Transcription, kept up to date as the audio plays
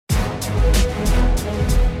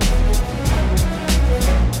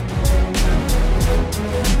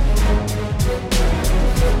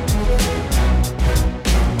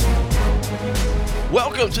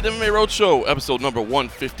Welcome to the MMA Roadshow, episode number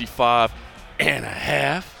 155 and a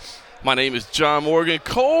half. My name is John Morgan.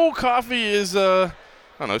 Cole Coffee is, I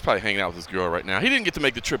don't know, he's probably hanging out with his girl right now. He didn't get to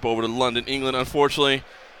make the trip over to London, England, unfortunately.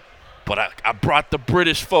 But I brought the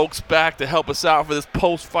British folks back to help us out for this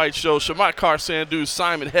post-fight show. Shamakar Sandhu,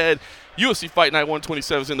 Simon Head, UFC Fight Night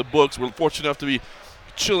 127 is in the books. We're fortunate enough to be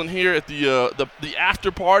chilling here at the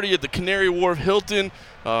after party at the Canary Wharf Hilton.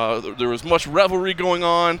 There was much revelry going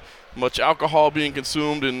on, much alcohol being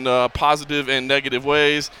consumed in positive and negative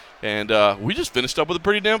ways. And we just finished up with a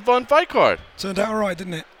pretty damn fun fight card. Turned out all right,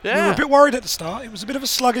 didn't it? Yeah. We were a bit worried at the start. It was a bit of a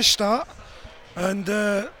sluggish start. And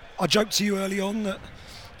I joked to you early on that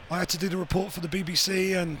I had to do the report for the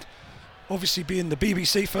BBC, and obviously being the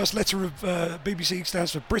BBC, first letter of BBC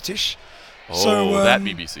stands for British. Oh, so, that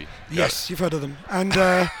BBC. Yes, you've heard of them. And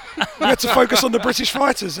we had to focus on the British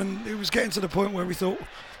fighters, and it was getting to the point where we thought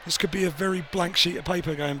this could be a very blank sheet of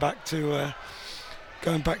paper going back to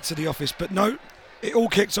the office. But no, it all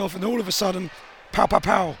kicked off, and all of a sudden, pow, pow,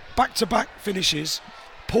 pow, back-to-back finishes.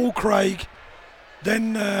 Paul Craig,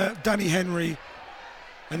 then Danny Henry,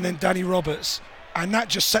 and then Danny Roberts. And that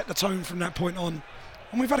just set the tone from that point on.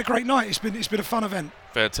 And we've had a great night. It's been a fun event.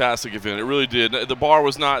 Fantastic event. It really did. The bar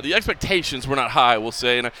was not, the expectations were not high, we'll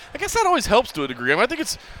say. And I guess that always helps to a degree. I mean, I think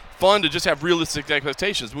it's fun to just have realistic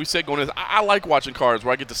expectations. We said going in, I like watching cards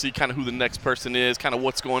where I get to see kind of who the next person is, kind of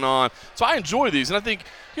what's going on. So I enjoy these. And I think,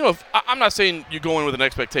 you know, I'm not saying you go in with an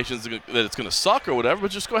expectation that it's going to suck or whatever,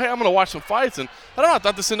 but just go, hey, I'm going to watch some fights. And I don't know, I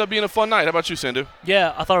thought this ended up being a fun night. How about you, Sandhu?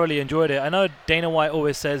 Yeah, I thoroughly enjoyed it. I know Dana White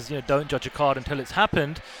always says, don't judge a card until it's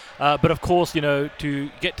happened. But of course,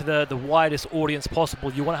 to get to the widest audience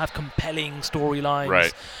possible, you want to have compelling storylines,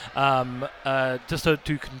 right? Just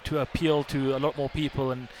to appeal to a lot more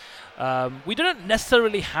people. And we didn't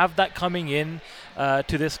necessarily have that coming in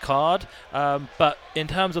to this card, but in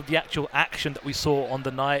terms of the actual action that we saw on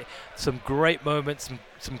the night, some great moments,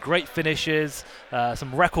 some great finishes,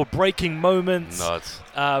 some record-breaking moments. Nuts.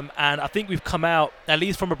 And I think we've come out, at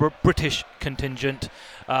least from a British contingent.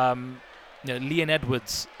 Leon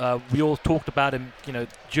Edwards, we all talked about him,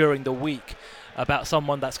 during the week, about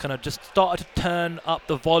someone that's kind of just started to turn up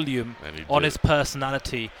the volume on his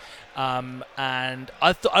personality. And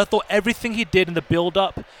I thought everything he did in the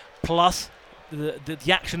build-up, plus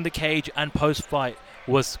the action in the cage and post-fight,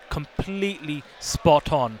 was completely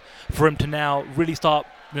spot on for him to now really start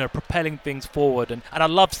propelling things forward, and I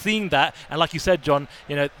love seeing that. And like you said, John,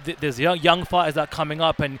 there's young fighters that are coming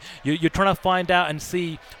up, and you're trying to find out and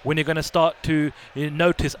see when you're going to start to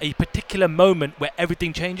notice a particular moment where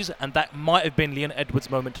everything changes, and that might have been Leon Edwards'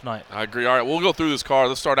 moment tonight. I agree. All right, we'll go through this card.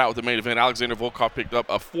 Let's start out with the main event. Alexander Volkov picked up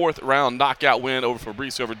a fourth-round knockout win over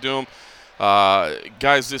Fabricio Verdum.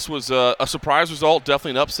 Guys, this was a surprise result,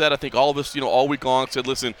 definitely an upset. I think all of us, all week long said,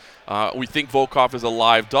 listen, we think Volkov is a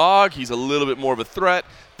live dog. He's a little bit more of a threat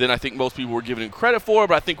than I think most people were giving him credit for,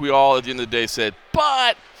 but I think we all at the end of the day said,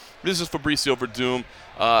 but this is Fabricio Verdum.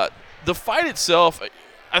 The fight itself,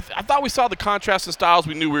 I thought we saw the contrast in styles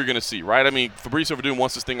we knew we were going to see, right? I mean, Fabricio Verdum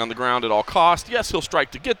wants this thing on the ground at all costs. Yes, he'll strike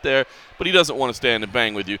to get there, but he doesn't want to stand and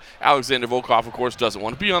bang with you. Alexander Volkov, of course, doesn't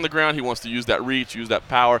want to be on the ground. He wants to use that reach, use that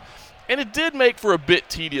power. And it did make for a bit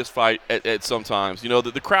tedious fight at some times.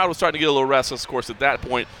 The crowd was starting to get a little restless. Of course, at that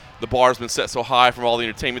point, the bar's been set so high from all the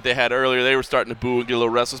entertainment they had earlier. They were starting to boo and get a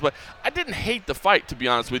little restless. But I didn't hate the fight, to be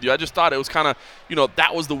honest with you. I just thought it was kind of,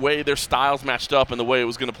 that was the way their styles matched up and the way it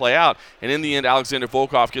was going to play out. And in the end, Alexander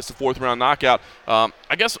Volkov gets the fourth-round knockout. I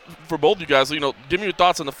guess for both you guys, give me your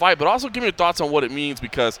thoughts on the fight, but also give me your thoughts on what it means,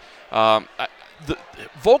 because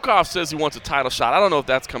Volkov says he wants a title shot. I don't know if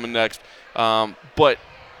that's coming next, but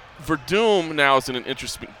Verdum now is in an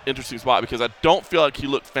interesting spot, because I don't feel like he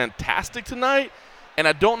looked fantastic tonight, and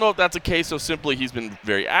I don't know if that's a case of simply he's been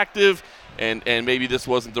very active and maybe this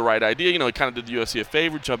wasn't the right idea. He kind of did the UFC a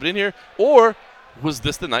favor jumping in here, or was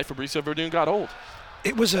this the night Fabricio Verdum got old?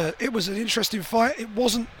 It was an interesting fight. It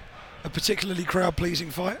wasn't a particularly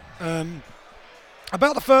crowd-pleasing fight.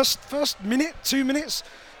 About the first minute, 2 minutes,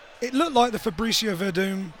 it looked like the Fabricio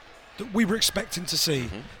Verdum that we were expecting to see.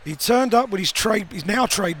 Mm-hmm. He turned up with his now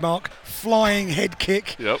trademark flying head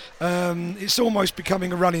kick. Yep. It's almost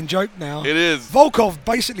becoming a running joke now. It is. Volkov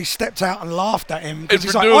basically stepped out and laughed at him because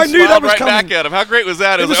he's like, I knew that was right coming. Back at him. How great was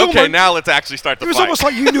that? It was like, okay, now let's actually start the fight. It was almost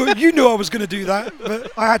like you knew I was going to do that,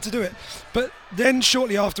 but I had to do it. But then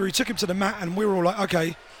shortly after, he took him to the mat, and we were all like,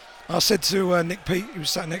 okay. I said to Nick Pete, who was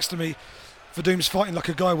sat next to me, Verdum's fighting like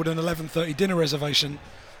a guy with an 11:30 dinner reservation,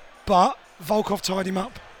 but Volkov tied him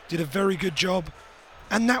up did a very good job,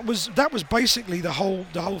 and that was basically the whole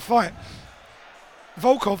fight.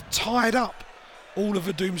 Volkov tied up all of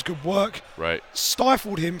Verdum's good work, Right.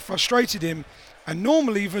 stifled him, frustrated him, and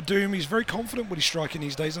normally Verdum, he's very confident with his striking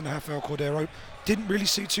these days on the Rafael Cordeiro. Didn't really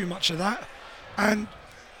see too much of that, and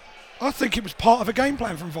I think it was part of a game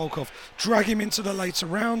plan from Volkov. Drag him into the later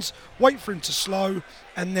rounds, wait for him to slow,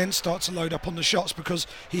 and then start to load up on the shots, because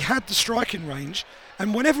he had the striking range,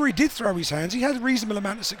 and whenever he did throw his hands, he had a reasonable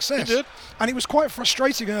amount of success. He did. And it was quite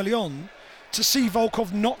frustrating early on to see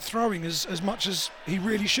Volkov not throwing as much as he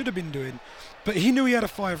really should have been doing. But he knew he had a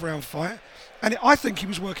 5-round fight, and I think he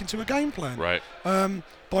was working to a game plan. Right.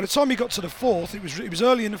 By the time he got to the fourth, it was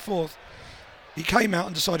early in the fourth, he came out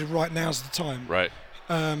and decided, right, now's the time. Right.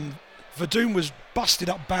 Verdum was busted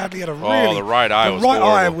up badly. Had a the right eye was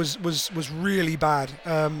horrible. was really bad,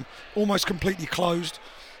 almost completely closed,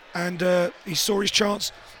 and he saw his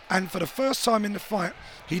chance. And for the first time in the fight,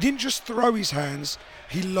 he didn't just throw his hands;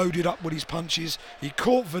 he loaded up with his punches. He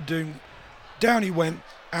caught Verdum, down he went,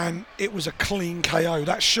 and it was a clean KO.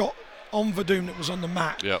 That shot on Verdum that was on the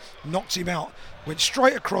mat knocked him out, went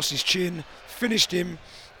straight across his chin, finished him,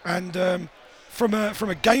 and from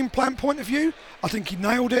a game plan point of view, I think he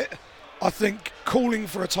nailed it. I think calling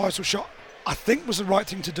for a title shot, I think, was the right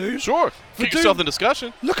thing to do. Sure. Get yourself in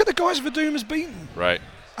discussion. Look at the guys Verdum has beaten. Right.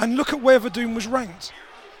 And look at where Verdum was ranked.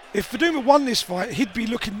 If Verdum had won this fight, he'd be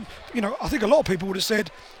looking, I think a lot of people would have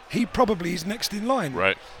said he probably is next in line.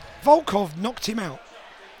 Right. Volkov knocked him out.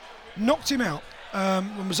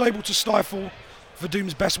 And was able to stifle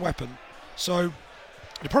Verdum's best weapon. So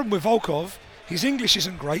the problem with Volkov, his English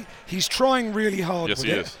isn't great. He's trying really hard with it.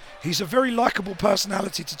 Yes, he is. He's a very likeable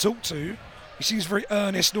personality to talk to. He seems very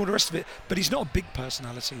earnest and all the rest of it, but he's not a big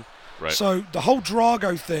personality. Right. So the whole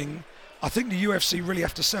Drago thing, I think the UFC really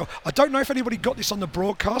have to sell. I don't know if anybody got this on the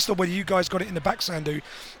broadcast or whether you guys got it in the back, Sandu.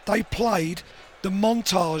 They played the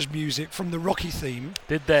montage music from the Rocky theme.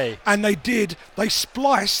 Did they? And they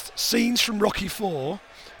spliced scenes from Rocky 4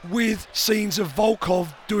 with scenes of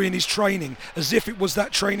Volkov doing his training, as if it was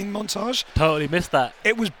that training montage. Totally missed that.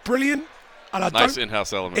 It was brilliant. And Nice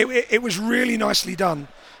in-house element. It was really nicely done.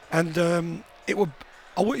 And it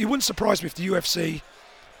wouldn't surprise me if the UFC,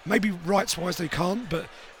 maybe rights-wise they can't, but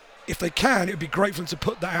if they can, it would be great for them to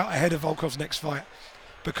put that out ahead of Volkov's next fight,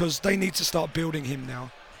 because they need to start building him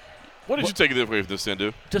now. What did you take away from this,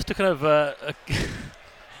 Sindhu? Just to kind of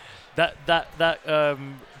that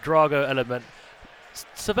Drago element.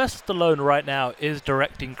 Sylvester Stallone right now is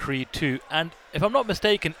directing Creed 2, and if I'm not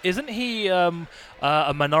mistaken, isn't he a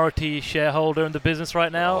minority shareholder in the business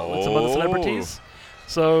right now with some other celebrities?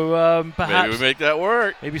 So perhaps maybe we make that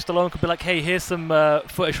work. Maybe Stallone could be like, "Hey, here's some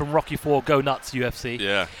footage from Rocky 4. Go nuts, UFC."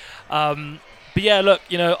 Yeah. But yeah, look,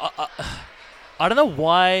 I don't know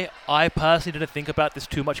why I personally didn't think about this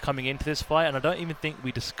too much coming into this fight, and I don't even think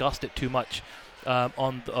we discussed it too much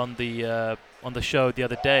on the show the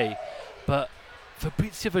other day. But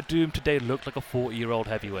Fabrizio Verdum today looked like a 40-year-old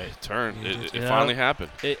heavyweight. It finally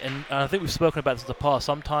happened. And I think we've spoken about this in the past.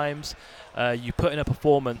 Sometimes you put in a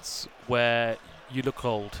performance where you look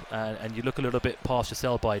old and you look a little bit past your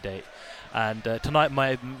sell-by date. And tonight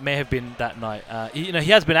may have been that night. He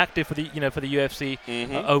has been active for the UFC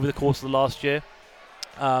over the course of the last year.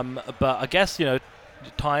 But I guess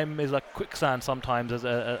time is like quicksand sometimes as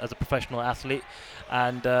a professional athlete,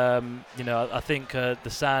 and I think the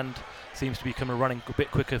sand seems to be running a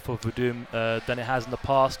bit quicker for Verdum than it has in the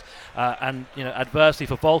past, and adversely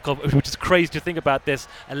for Volkov, which is crazy to think about this.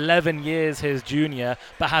 11 years his junior,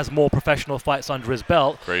 but has more professional fights under his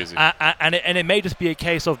belt. Crazy. And it may just be a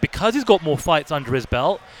case of, because he's got more fights under his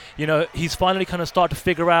belt, he's finally kind of started to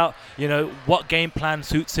figure out what game plan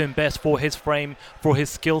suits him best for his frame, for his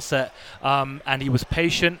skill set, and he was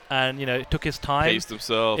patient and took his time. Paced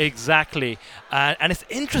himself. Exactly. And it's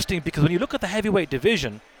interesting because when you look at the heavyweight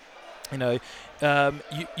division,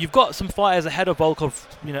 you've got some fighters ahead of Volkov,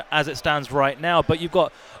 as it stands right now, but you've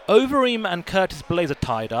got Overeem and Curtis Blaze are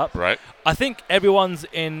tied up. Right. I think everyone's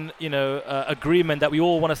in, agreement that we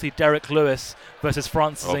all want to see Derek Lewis versus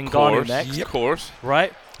Francis Ngannou next. Of course.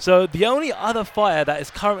 Right. So the only other fighter that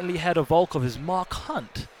is currently ahead of Volkov is Mark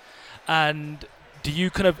Hunt. And do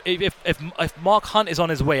you if Mark Hunt is on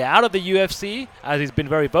his way out of the UFC, as he's been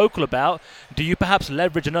very vocal about, do you perhaps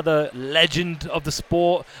leverage another legend of the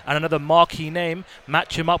sport and another marquee name,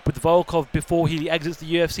 match him up with Volkov before he exits the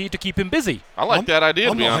UFC to keep him busy? I like that idea,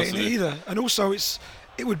 I'm to be not honest hating with it you. either. And also it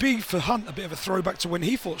would be for Hunt a bit of a throwback to when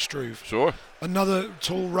he fought Struve. Sure. Another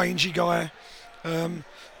tall, rangy guy.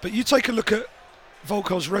 But you take a look at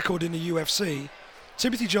Volkov's record in the UFC.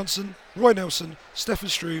 Timothy Johnson, Roy Nelson, Stefan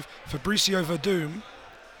Struve, Fabricio Verdum.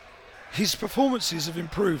 his performances have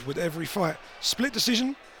improved with every fight. Split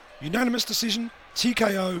decision, unanimous decision,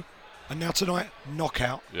 TKO, and now tonight,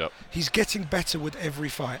 knockout. Yep. He's getting better with every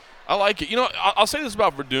fight. I like it. You know, I'll say this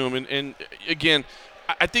about Verdum, and again,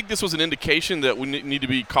 I think this was an indication that we need to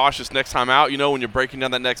be cautious next time out. You know, when you're breaking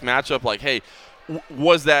down that next matchup, like, hey,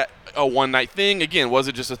 was that a one-night thing? Again, was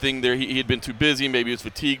it just a thing there? He had been too busy. Maybe he was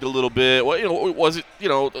fatigued a little bit. Well, you know, was it, you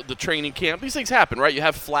know, the training camp? These things happen, right? You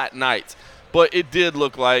have flat nights. But it did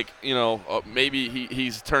look like, you know, maybe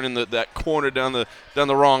he's turning that corner down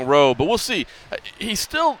the wrong road. But we'll see.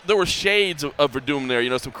 There were shades of Verdum there, you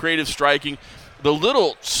know, some creative striking. The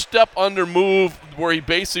little step under move where he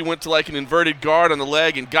basically went to like an inverted guard on the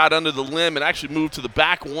leg and got under the limb and actually moved to the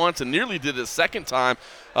back once and nearly did it a second time.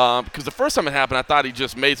 Because the first time it happened, I thought he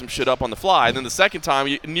just made some shit up on the fly. And then the second time,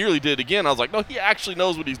 he nearly did it again. I was like, no, he actually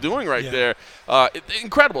knows what he's doing there.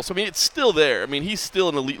 Incredible. So, I mean, it's still there. I mean, he's still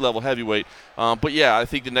an elite-level heavyweight. But, yeah, I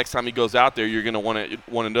think the next time he goes out there, you're going to want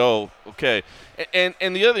to know, okay. And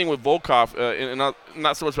the other thing with Volkov, and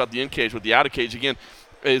not so much about the in-cage, but the out-of-cage, again,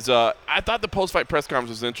 is I thought the post-fight press conference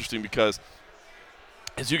was interesting because,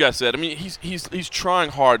 as you guys said, I mean, he's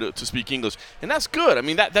trying hard to speak English, and that's good. I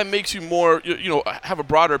mean, that makes you more, you know, have a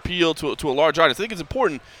broader appeal to a large audience. I think it's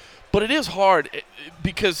important, but it is hard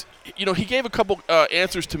because, you know, he gave a couple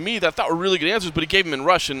answers to me that I thought were really good answers, but he gave them in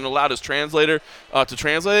Russian and allowed his translator to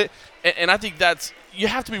translate it. And I think that's – you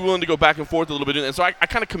have to be willing to go back and forth a little bit. And so I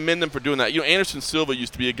kind of commend them for doing that. You know, Anderson Silva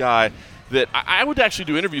used to be a guy that I would actually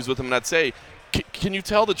do interviews with him, and I'd say, can you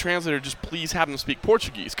tell the translator just please have him speak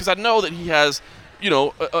Portuguese? Because I know that he has, you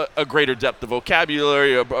know, a greater depth of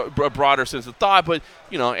vocabulary, a broader sense of thought. But,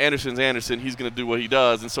 you know, Anderson's Anderson. He's going to do what he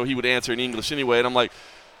does. And so he would answer in English anyway. And I'm like,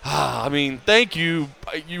 I mean, thank you.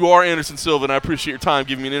 You are Anderson Silva, and I appreciate your time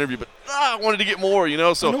giving me an interview. But I wanted to get more, you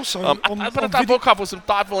know. So, and also, I thought Volkov was some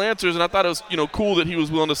thoughtful answers, and I thought it was, you know, cool that he was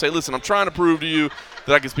willing to say, listen, I'm trying to prove to you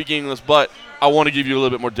that I can speak English, but I want to give you a little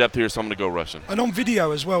bit more depth here, so I'm going to go Russian. And on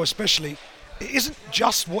video as well, especially, it isn't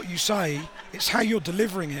just what you say, it's how you're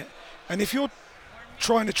delivering it. And if you're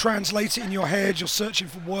trying to translate it in your head, you're searching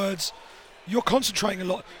for words, you're concentrating a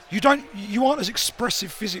lot. You aren't as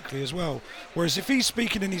expressive physically as well. Whereas if he's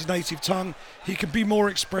speaking in his native tongue, he can be more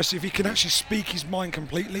expressive. He can actually speak his mind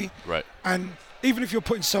completely. Right. And even if you're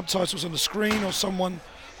putting subtitles on the screen or someone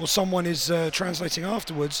is translating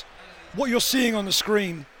afterwards, what you're seeing on the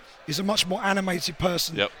screen is a much more animated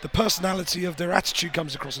person. Yep. The personality of their attitude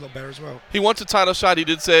comes across a lot better as well. He wants a title shot. He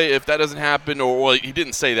did say if that doesn't happen, or well, he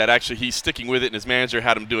didn't say that. Actually, he's sticking with it, and his manager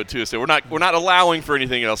had him do it too. So we're not allowing for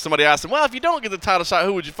anything else. Somebody asked him, well, if you don't get the title shot,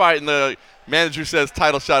 who would you fight? And the manager says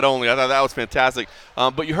title shot only. I thought that was fantastic.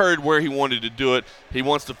 But you heard where he wanted to do it. He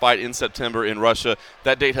wants to fight in September in Russia.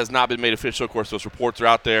 That date has not been made official. Of course, those reports are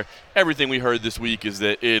out there. Everything we heard this week is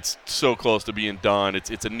that it's so close to being done.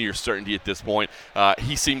 It's a near certainty at this point.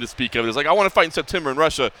 He seemed to speak of it as like, I want to fight in September in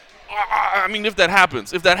Russia. I mean, if that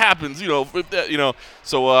happens, you know,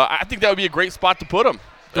 so I think that would be a great spot to put him.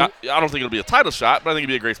 I don't think it'll be a title shot, but I think it'd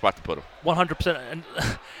be a great spot to put him. 100%. And,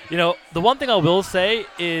 you know, the one thing I will say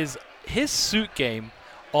is his suit game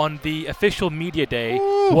on the official media day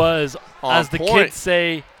was, as the kids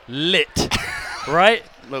say, lit, right?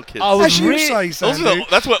 No kids. As you say, Sandy.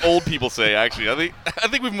 That's what old people say, actually. I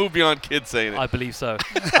think we've moved beyond kids saying it. I believe so.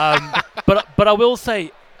 But I will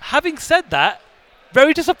say, having said that,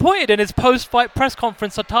 very disappointed in his post-fight press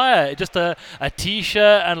conference attire. Just a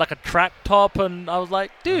T-shirt and like a track top, and I was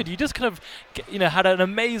like, dude, you just kind of, you know, had an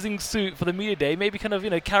amazing suit for the media day. Maybe kind of, you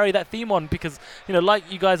know, carry that theme on because, you know, like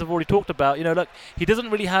you guys have already talked about, you know, look, he doesn't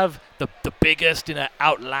really have the biggest, you know,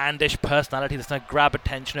 outlandish personality that's going to grab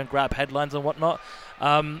attention and grab headlines and whatnot.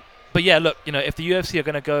 But yeah, look, you know, if the UFC are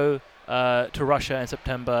going to go to Russia in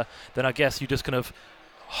September, then I guess you just kind of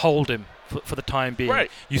hold him for the time being. Right.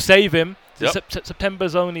 You save him. Yep.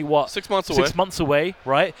 September's only, what? 6 months away. 6 months away,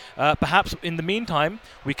 right? Perhaps in the meantime,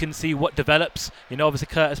 we can see what develops. You know, obviously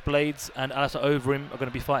Curtis Blades and Alistair Overeem are going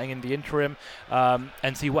to be fighting in the interim,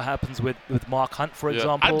 and see what happens with Mark Hunt, for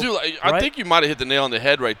example. I think you might have hit the nail on the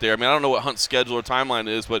head right there. I mean, I don't know what Hunt's schedule or timeline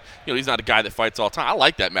is, but, you know, he's not a guy that fights all the time. I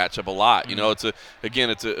like that matchup a lot. You know, it's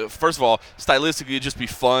first of all, stylistically, it'd just be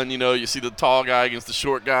fun. You know, you see the tall guy against the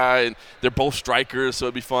short guy, and they're both strikers, so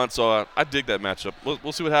it'd be fun. So I dig that matchup.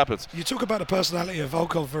 We'll see what happens. You talk about the personality of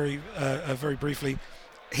Volkov very briefly.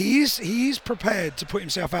 He's prepared to put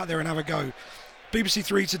himself out there and have a go. BBC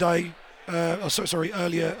Three today,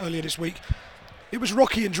 earlier this week, it was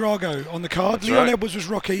Rocky and Drago on the card. That's Leon right. Edwards was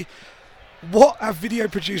Rocky. what our video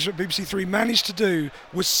producer at BBC Three managed to do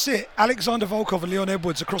was sit Alexander Volkov and Leon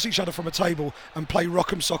Edwards across each other from a table and play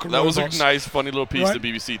Rock'em Sock'em Robots. That was a nice, funny little piece right? that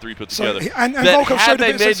BBC Three put together. And that Volkov had showed a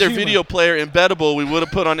they bit of made their sense of video humour. player embeddable, we would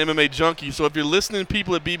have put on MMA Junkie. So if you're listening,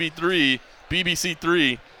 people at BBC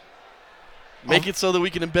Three, make it so that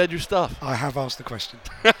we can embed your stuff. I have asked the question.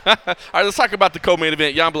 All right, let's talk about the co-main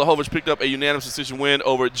event. Jan Blachowicz picked up a unanimous decision win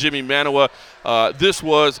over Jimmy Manuwa. This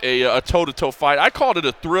was a toe-to-toe fight. I called it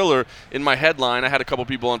a thriller in my headline. I had a couple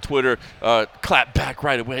people on Twitter clap back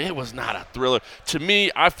right away. It was not a thriller. To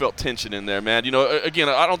me, I felt tension in there, man. You know, again,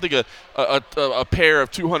 I don't think a pair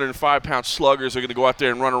of 205-pound sluggers are going to go out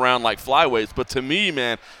there and run around like flyweights. But to me,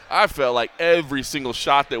 man, I felt like every single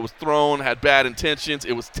shot that was thrown had bad intentions.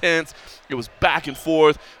 It was tense. It was back and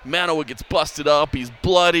forth. Manuwa gets busted up. He's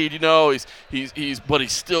bloodied, you know. But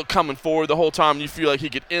he's still coming forward the whole time. You feel like he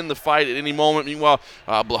could end the fight at any moment. Meanwhile,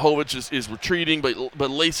 Blachowicz is retreating, but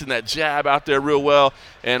lacing that jab out there real well.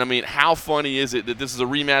 And I mean, how funny is it that this is a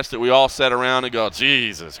rematch that we all sat around and go,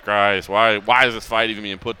 Jesus Christ, why is this fight even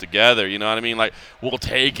being put together? You know what I mean? Like, we'll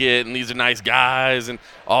take it, and these are nice guys and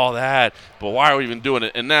all that. But why are we even doing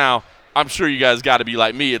it? And now, I'm sure you guys got to be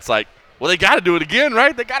like me. It's like, well, they got to do it again,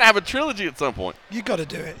 right? They got to have a trilogy at some point. You got to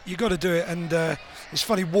do it. And it's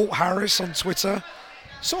funny, Walt Harris on Twitter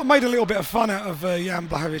sort of made a little bit of fun out of Jan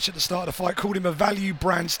Blachowicz at the start of the fight, called him a value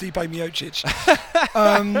brand Stipe Miocic.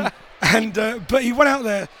 But he went out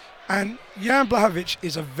there, and Jan Blachowicz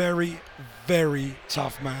is a very, very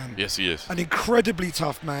tough man. Yes, he is. An incredibly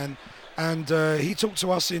tough man. And he talked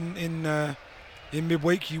to us in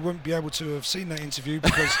midweek. You wouldn't be able to have seen that interview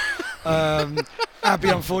because Abby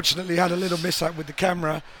unfortunately had a little mishap with the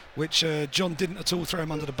camera, which John didn't at all throw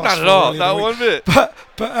him under the bus. Not at all, not one bit.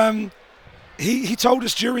 But he told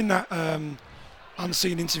us during that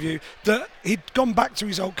unseen interview that he'd gone back to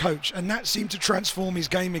his old coach, and that seemed to transform his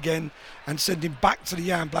game again and send him back to the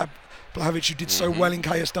Jan Blachowicz, who did so well in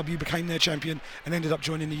KSW, became their champion, and ended up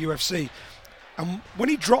joining the UFC. And when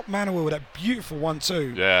he dropped Manuwa with that beautiful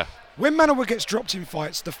 1-2, yeah. When Manuwa gets dropped in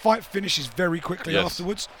fights, the fight finishes very quickly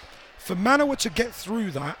afterwards. For Manuwa to get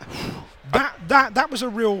through that was a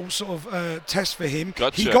real sort of test for him.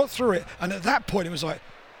 Gotcha. He got through it, and at that point it was like,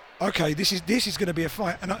 okay, this is going to be a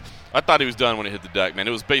fight. And I thought he was done when he hit the deck, man.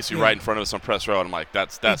 It was basically right in front of us on press row, and I'm like,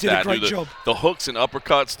 that's that. He did a great job. The hooks and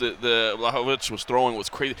uppercuts that Blachowicz was throwing was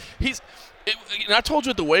crazy. And I told you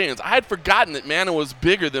at the weigh-ins, I had forgotten that Manuwa was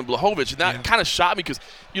bigger than Blachowicz, and that kind of shot me because,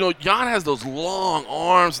 you know, Jan has those long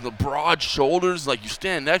arms and the broad shoulders. Like, you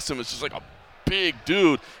stand next to him, it's just like a big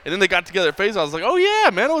dude. And then they got together at face. I was like, oh, yeah,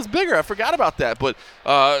 Manuwa's bigger. I forgot about that. But,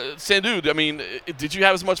 Sandu, I mean, did you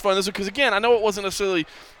have as much fun as this? Because, again, I know it wasn't necessarily,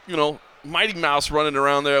 you know, Mighty Mouse running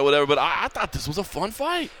around there or whatever, but I thought this was a fun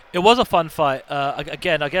fight. It was a fun fight.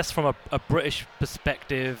 Again, I guess from a British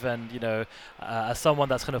perspective, and, you know, as someone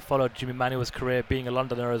that's kind of followed Jimmy Manuwa's career, being a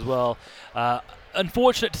Londoner as well,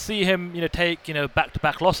 unfortunate to see him, you know, take, you know,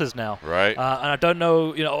 back-to-back losses now. Right. And I don't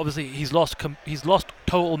know, you know, obviously he's lost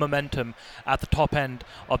total momentum at the top end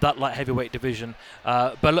of that light heavyweight division.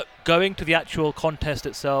 But look, going to the actual contest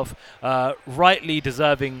itself, rightly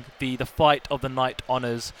deserving the fight of the night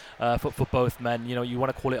honors for both men. You know, you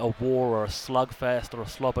want to call it a war or a slugfest or a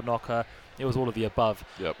slobber knocker. It was all of the above.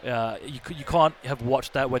 Yep. You can't have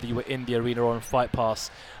watched that whether you were in the arena or on Fight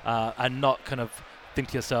Pass and not kind of think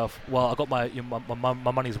to yourself, well, I got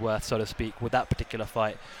my money's worth, so to speak, with that particular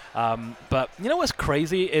fight. But you know what's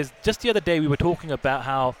crazy is just the other day we were talking about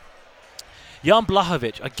how Jan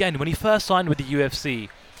Blachowicz, again, when he first signed with the UFC,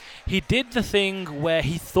 he did the thing where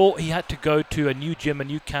he thought he had to go to a new gym, a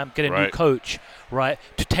new camp, get a new coach, right,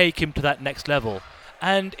 to take him to that next level.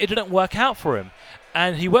 And it didn't work out for him.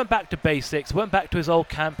 And he went back to basics, went back to his old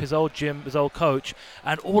camp, his old gym, his old coach,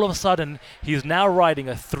 and all of a sudden, he's now riding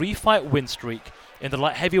a 3-fight win streak in the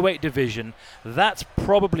light heavyweight division. That's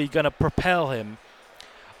probably going to propel him,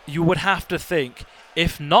 you would have to think,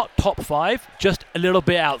 if not top 5, just a little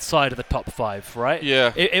bit outside of the top 5, right?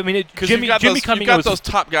 Yeah. I mean, Jimmy coming in, those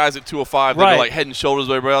top guys at 205 that are like head and shoulders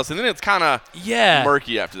with everybody else, and then it's kind of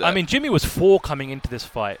murky after that. I mean, Jimmy was 4 coming into this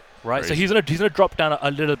fight, right? Crazy. So he's gonna drop down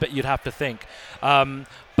a little bit, you'd have to think.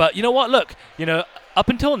 But you know what? Look, you know, up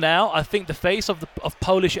until now, I think the face of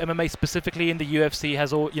Polish MMA, specifically in the UFC,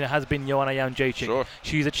 has been Joanna Jędrzejczyk. Sure.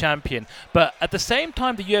 She's a champion. But at the same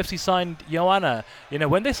time, the UFC signed Joanna. You know,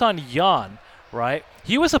 when they signed Jan, right,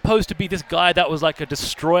 he was supposed to be this guy that was like a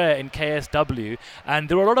destroyer in KSW, and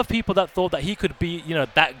there were a lot of people that thought that he could be, you know,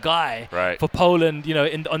 that guy for Poland, you know,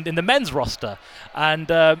 in the men's roster. And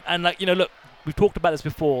like, you know, look, we've talked about this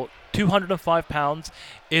before. 205 pounds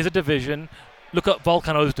is a division. Look at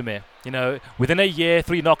Volkan Ozdemir. You know, within a year,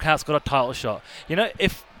 3 knockouts, got a title shot. You know,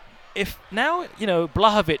 if if now,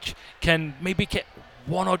 Blachowicz can maybe get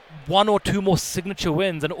one or two more signature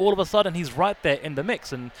wins, and all of a sudden he's right there in the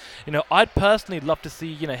mix. And I'd personally love to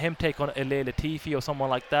see him take on Ilir Latifi or someone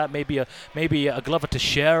like that. Maybe a Glover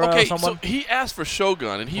Teixeira or someone. So he asked for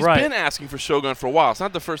Shogun, and he's been asking for Shogun for a while. It's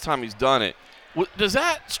not the first time he's done it. Does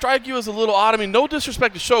that strike you as a little odd? I mean, no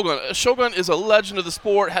disrespect to Shogun. Shogun is a legend of the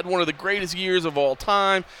sport, had one of the greatest years of all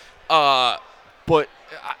time. But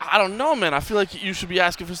I don't know, man. I feel like you should be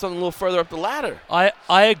asking for something a little further up the ladder. I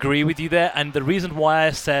agree with you there, and the reason why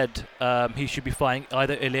I said he should be fighting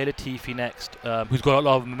either Ilir Latifi next, who's got a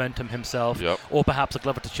lot of momentum himself, or perhaps a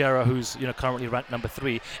Glover Teixeira, who's currently ranked number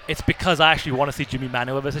 3. It's because I actually want to see Jimmy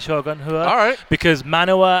Manuwa versus Shogun Rua. All right. Because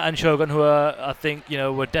Manuwa and Shogun Rua, I think,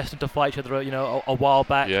 were destined to fight each other, a while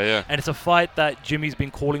back. Yeah. And it's a fight that Jimmy's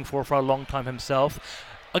been calling for a long time himself.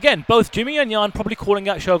 Again, both Jimmy and Jan probably calling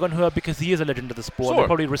out Shogun Rua because he is a legend of the sport. Sure. They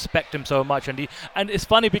probably respect him so much, and it's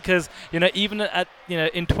funny because even at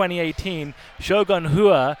in 2018, Shogun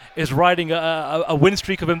Rua is riding a win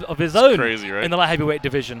streak of his own crazy, right? in the light heavyweight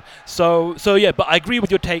division. So yeah, but I agree with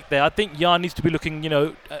your take there. I think Jan needs to be looking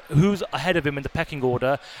who's ahead of him in the pecking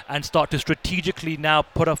order and start to strategically now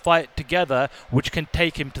put a fight together which can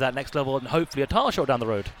take him to that next level and hopefully a title shot down the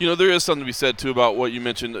road. There is something to be said too about what you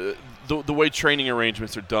mentioned. The way training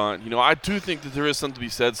arrangements are done. I do think that there is something to be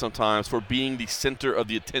said sometimes for being the center of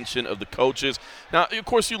the attention of the coaches. Now, of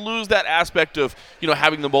course, you lose that aspect of,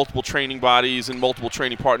 having the multiple training bodies and multiple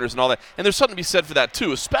training partners and all that. And there's something to be said for that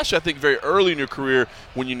too, especially I think very early in your career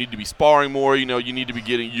when you need to be sparring more, you need to be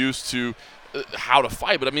getting used to how to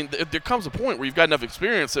fight. But I mean, there comes a point where you've got enough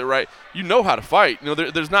experience that, right, you know how to fight.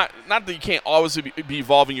 There's not that you can't always be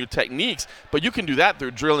evolving your techniques, but you can do that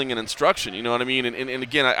through drilling and instruction. You know what I mean? And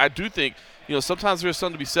again, I do think sometimes there's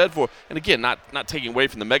something to be said for, and again, not taking away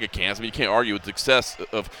from the mega camps. I mean, you can't argue with the success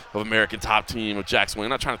of American Top Team, of Jackson Wayne.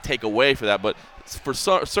 I'm not trying to take away for that, but for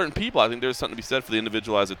certain people, I think there's something to be said for the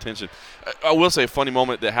individualized attention. I will say a funny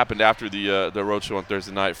moment that happened after the road show on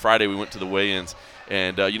Thursday night. Friday, we went to the weigh-ins,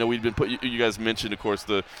 and we'd been you guys mentioned, of course,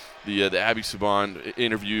 the Abby Subban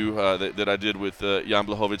interview that I did with Jan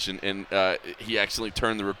Blachowicz, and he accidentally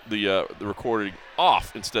turned the recording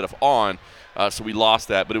off instead of on. So we lost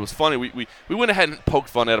that, but it was funny. We went ahead and poked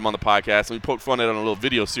fun at him on the podcast, and we poked fun at him on a little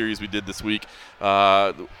video series we did this week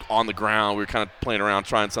on the ground. We were kind of playing around,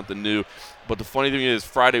 trying something new. But the funny thing is,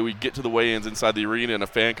 Friday we get to the weigh-ins inside the arena, and a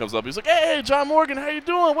fan comes up. He's like, "Hey, John Morgan, how you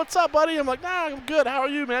doing? What's up, buddy?" I'm like, "Nah, I'm good. How are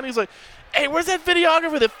you, man?" He's like, "Hey, where's that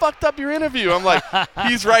videographer that fucked up your interview?" I'm like,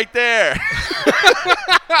 "He's right there."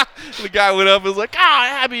 The guy went up and was like,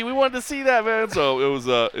 Abby, we wanted to see that, man. So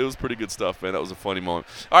it was pretty good stuff, man. That was a funny moment.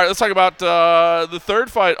 All right, let's talk about the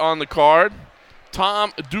third fight on the card.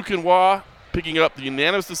 Tom Duquesnoy picking up the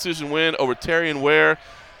unanimous decision win over Terrion Ware.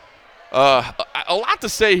 A lot to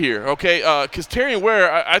say here, okay? Because Terrion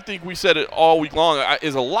Ware, I think we said it all week long,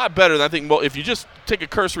 is a lot better than I think. Well, if you just take a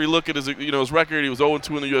cursory look at his record, he was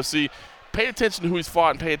 0-2 in the UFC. Pay attention to who he's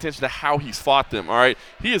fought and pay attention to how he's fought them, all right?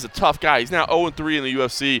 He is a tough guy. He's now 0-3 in the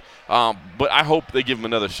UFC, but I hope they give him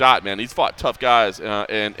another shot, man. He's fought tough guys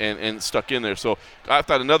and stuck in there. So I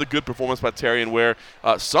thought another good performance by Terrion Ware.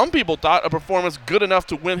 Some people thought a performance good enough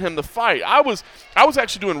to win him the fight. I was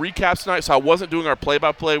actually doing recaps tonight, so I wasn't doing our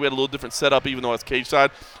play-by-play. We had a little different setup, even though it's cage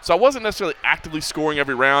side. So I wasn't necessarily actively scoring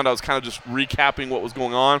every round. I was kind of just recapping what was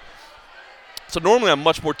going on. So normally I'm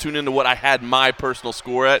much more tuned into what I had my personal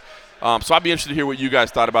score at. So I'd be interested to hear what you guys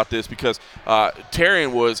thought about this, because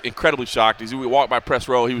Terrion was incredibly shocked. As we walked by press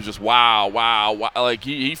row, he was just wow. Like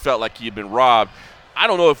he felt like he had been robbed. I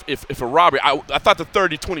don't know if a robbery. I thought the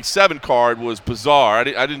 30-27 card was bizarre. I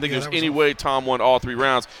didn't think there was any way Tom won all 3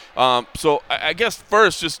 rounds. So I guess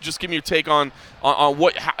first, just give me your take on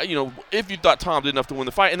what if you thought Tom did enough to win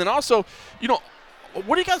the fight, and then also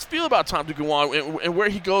what do you guys feel about Tom Duquesnoy and where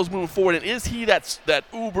he goes moving forward? And is he that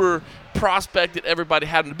uber prospect that everybody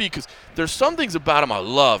had him to be? Because there's some things about him I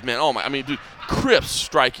love, man. Oh my! I mean, dude, crisp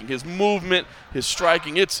striking, his movement, his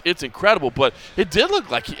striking, it's incredible. But it did look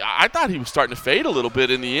like I thought he was starting to fade a little bit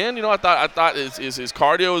in the end. I thought his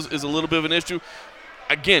cardio is a little bit of an issue.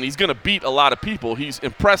 Again, he's going to beat a lot of people. He's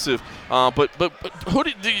impressive. But who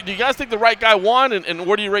do you guys think the right guy won? And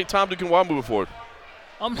where do you rate Tom Duquesnoy moving forward?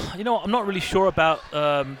 I'm not really sure about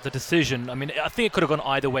the decision. I mean, I think it could have gone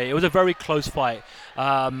either way. It was a very close fight.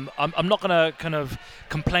 I'm not going to kind of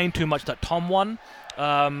complain too much that Tom won.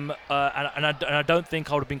 and I don't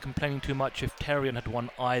think I would have been complaining too much if Tyrion had won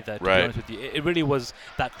either, to be honest with you. It really was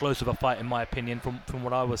that close of a fight, in my opinion, from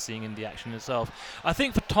what I was seeing in the action itself. I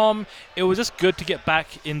think for Tom, it was just good to get back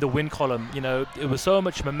in the win column. It was so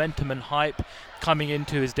much momentum and hype coming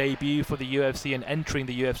into his debut for the UFC and entering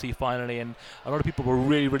the UFC finally, and a lot of people were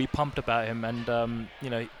really, really pumped about him. And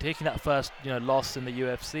taking that first loss in the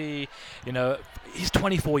UFC, he's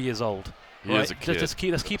 24 years old. He is a kid. Let's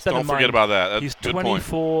keep that in mind. Don't forget about that. That's he's good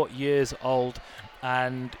 24 years old,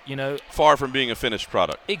 and far from being a finished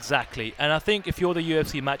product. Exactly. And I think if you're the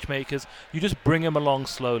UFC matchmakers, you just bring him along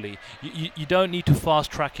slowly. You don't need to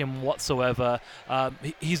fast track him whatsoever.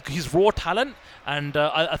 He's raw talent, and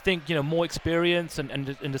I think more experience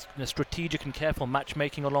and strategic and careful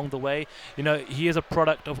matchmaking along the way. He is a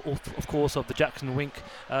product of course of the Jackson Wink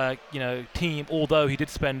team, although he did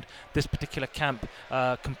spend this particular camp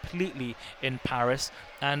completely in Paris.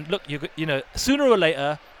 And look, sooner or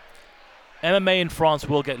later, MMA in France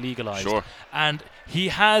will get legalized. Sure. And he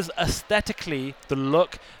has aesthetically the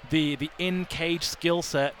look, the in-cage skill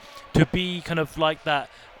set to be kind of like that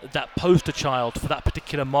poster child for that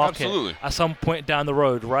particular market. Absolutely. At some point down the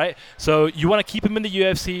road, right? So you want to keep him in the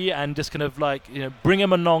UFC and just kind of bring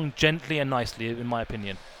him along gently and nicely, in my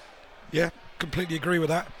opinion. Yeah, completely agree with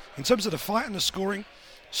that. In terms of the fight and the scoring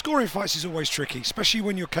fights is always tricky, especially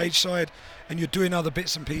when you're cage side and you're doing other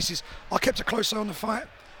bits and pieces. I kept a close eye on the fight.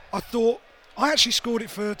 I actually scored it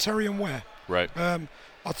for Tyrion Ware. Right. I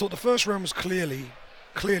thought the first round was clearly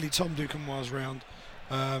Tom Duquesnoy's round.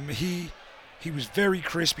 He was very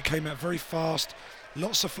crisp. He came out very fast.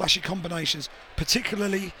 Lots of flashy combinations,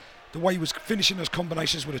 particularly the way he was finishing those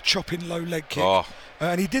combinations with a chopping low leg kick. Oh,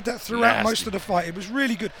 and he did that throughout nasty. most of the fight. It was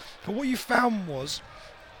really good. But what you found was,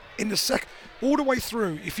 in the all the way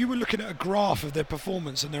through, if you were looking at a graph of their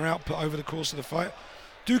performance and their output over the course of the fight,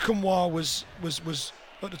 Duquesnoy was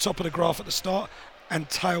at the top of the graph at the start and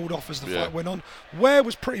tailed off as the fight went on. Ware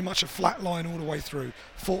was pretty much a flat line all the way through,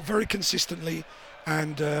 fought very consistently,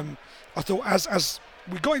 and I thought as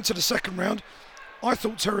we got into the second round, I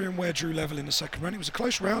thought Tyrion Ware drew level in the second round. It was a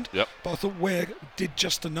close round, but I thought Ware did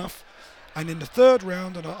just enough. And in the third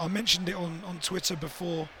round, and I mentioned it on Twitter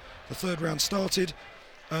before the third round started,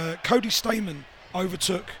 Cody Stamann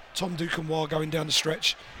overtook Tom Duquesnoy going down the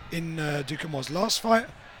stretch in Duquesnoy's last fight.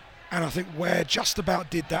 And I think Ware just about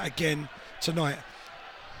did that again tonight.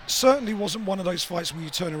 Certainly wasn't one of those fights where you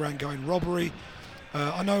turn around going robbery.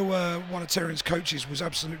 I know one of Tyrion's coaches was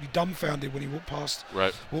absolutely dumbfounded when he walked past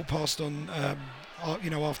on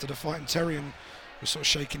after the fight, and Tyrion was sort of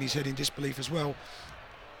shaking his head in disbelief as well.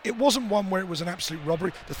 It wasn't one where it was an absolute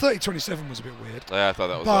robbery. The 30-27 was a bit weird. Yeah, I thought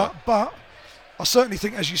that was but I certainly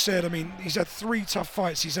think, as you said, I mean, he's had 3 tough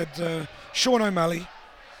fights. He's had Sean O'Malley.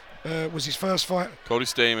 Was his first fight. Cody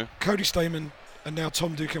Stamann, and now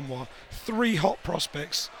Tom Duquesnoy. 3 hot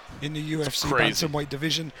prospects in the UFC bantamweight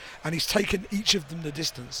division, and he's taken each of them the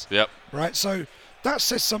distance. Yep. Right, so that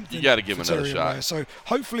says something. You got to give him another shot. Ware. So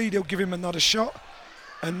hopefully they'll give him another shot,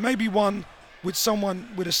 and maybe one with someone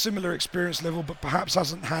with a similar experience level, but perhaps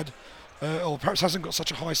hasn't had, or perhaps hasn't got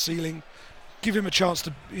such a high ceiling. Give him a chance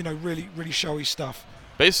to, really, really show his stuff.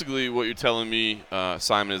 Basically, what you're telling me,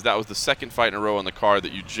 Simon, is that was the second fight in a row on the card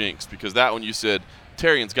that you jinxed, because that one you said,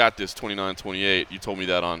 Tyrion's got this 29-28. You told me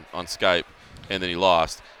that on Skype, and then he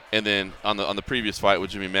lost. And then on the previous fight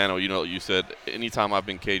with Jimmy Mano, you said, anytime I've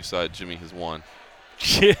been cage side, Jimmy has won.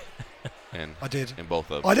 And I did. In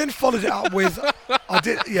both of them. I then followed it up with, I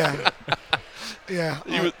did, yeah. Yeah.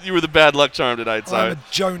 You were the bad luck charm tonight, Simon. I'm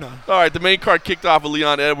a Jonah. All right, the main card kicked off with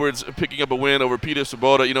Leon Edwards picking up a win over Peter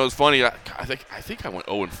Svoboda. It's funny. I think I went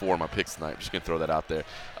 0-4 on my picks tonight. I'm just going to throw that out there.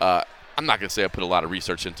 I'm not going to say I put a lot of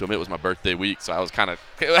research into him. It was my birthday week, so I was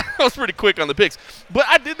pretty quick on the picks. But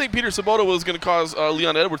I did think Peter Svoboda was going to cause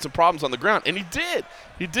Leon Edwards some problems on the ground, and he did.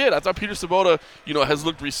 He did. I thought Peter Svoboda, has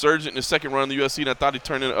looked resurgent in his second run in the UFC, and I thought he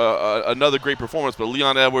turned in another great performance. But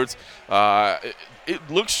Leon Edwards, it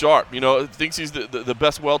looks sharp. Thinks he's the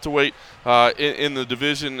best welterweight in the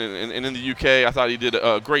division and in the UK. I thought he did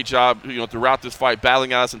a great job, throughout this fight,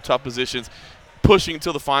 battling out of some tough positions, pushing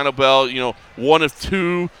until the final bell. One of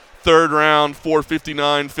 2 third round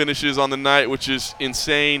 4:59 finishes on the night, which is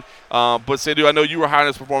insane. But Sandu, I know you were high on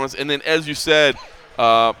his performance, and then as you said,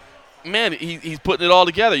 man, he's putting it all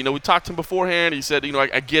together. We talked to him beforehand. He said,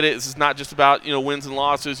 I get it. This is not just about wins and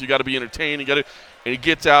losses. You got to be entertained. And he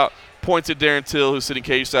gets out, points at Darren Till, who's sitting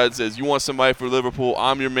cage side, and says, "You want somebody for Liverpool?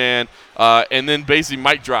 I'm your man." And then basically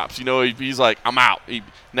mic drops. He's like, "I'm out."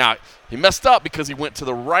 Now he messed up because he went to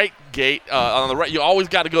the right gate on the right. You always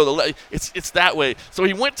got to go to the left. It's that way. So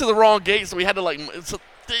he went to the wrong gate. So he had to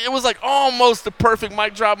it was like almost the perfect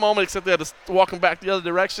mic drop moment, except they had to walk him back the other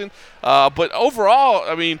direction. But overall,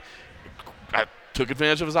 I mean, I took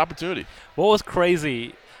advantage of his opportunity. What was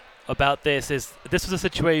crazy about this is this was a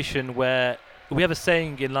situation where we have a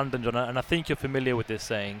saying in London, John, and I think you're familiar with this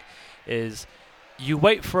saying, is you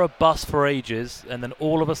wait for a bus for ages, and then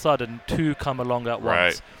all of a sudden 2 come along at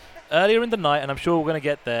once. Right. Earlier in the night, and I'm sure we're going to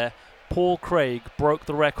get there, Paul Craig broke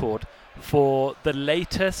the record for the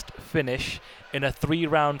latest finish in a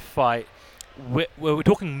 3-round fight. We're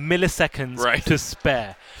talking milliseconds to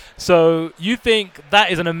spare. So you think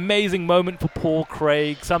that is an amazing moment for Paul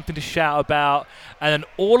Craig, something to shout about, and then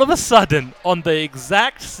all of a sudden, on the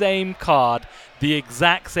exact same card, the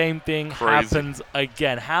exact same thing happens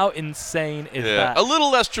again. How insane is that? A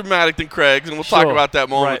little less dramatic than Craig's, and we'll talk about that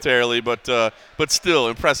momentarily, but still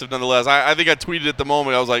impressive nonetheless. I think I tweeted at the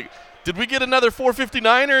moment, I was like, did we get another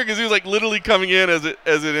 459er? Because he was like literally coming in as it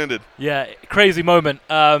ended. Yeah, crazy moment.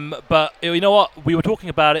 But you know what? We were talking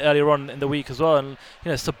about it earlier on in the week as well. And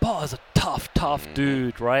Saba's a tough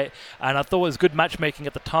dude, right? And I thought it was good matchmaking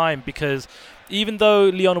at the time because even though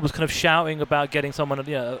Leon was kind of shouting about getting someone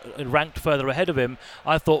ranked further ahead of him,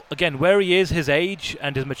 I thought, again, where he is, his age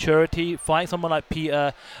and his maturity, fighting someone like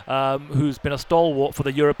Peter, who's been a stalwart for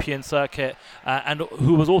the European circuit and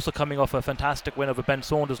who was also coming off a fantastic win over Ben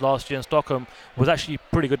Saunders last year in Stockholm, was actually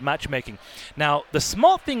pretty good matchmaking. Now, the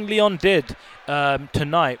smart thing Leon did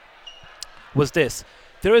tonight was this.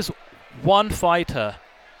 There is one fighter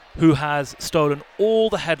who has stolen all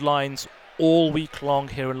the headlines all week long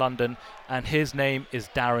here in London, and his name is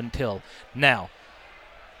Darren Till. Now,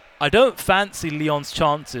 I don't fancy Leon's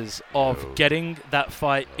chances of getting that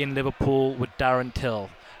fight in Liverpool with Darren Till,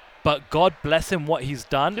 but God bless him, what he's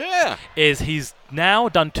done is he's now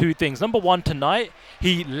done 2 things. Number one, tonight,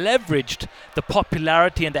 he leveraged the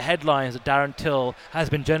popularity and the headlines that Darren Till has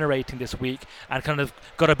been generating this week and kind of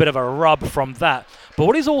got a bit of a rub from that. But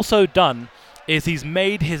what he's also done is he's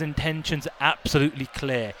made his intentions absolutely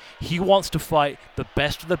clear. He wants to fight the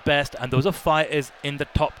best of the best, and those are fighters in the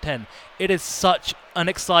top 10. It is such an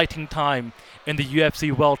exciting time in the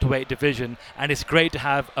UFC welterweight division, and it's great to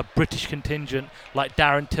have a British contingent like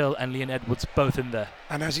Darren Till and Leon Edwards both in there.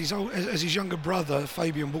 And as his younger brother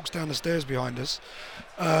Fabian walks down the stairs behind us,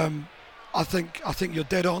 I think you're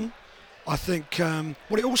dead on. I think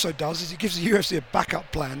what it also does is it gives the UFC a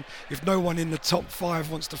backup plan if no one in the top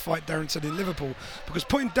 5 wants to fight Darren Till in Liverpool. Because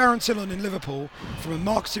putting Darren Till on in Liverpool, from a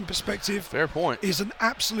marketing perspective, fair point, is an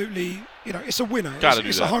absolutely, it's a winner.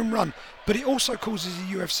 It's a home run. But it also causes the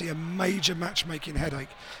UFC a major matchmaking headache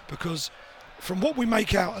because from what we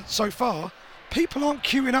make out so far, people aren't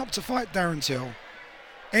queuing up to fight Darren Till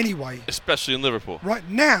anyway. Especially in Liverpool. Right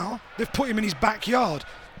now, they've put him in his backyard.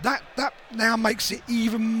 That now makes it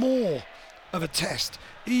even more of a test,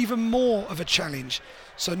 even more of a challenge.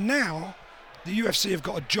 So now the UFC have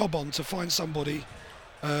got a job on to find somebody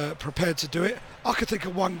prepared to do it. I could think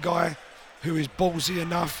of one guy who is ballsy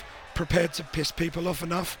enough, prepared to piss people off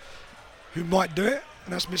enough, who might do it,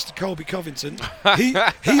 and that's Mr. Colby Covington.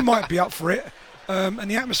 He might be up for it, and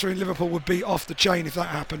the atmosphere in Liverpool would be off the chain if that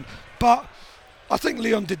happened. But I think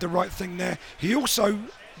Leon did the right thing there. He also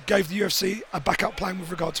gave the UFC a backup plan with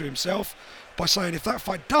regard to himself by saying if that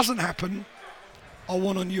fight doesn't happen, I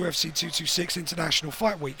want on UFC 226 International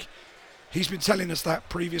Fight Week. He's been telling us that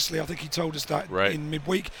previously. I think he told us that in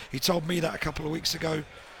midweek. He told me that a couple of weeks ago.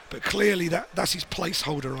 But clearly that's his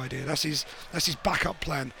placeholder idea. That's his backup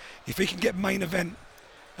plan. If he can get main event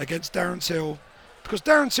against Darren Till, because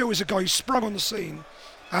Darren Till is a guy who sprung on the scene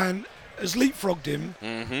and has leapfrogged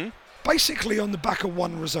him basically on the back of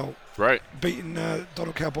one result. Right. Beating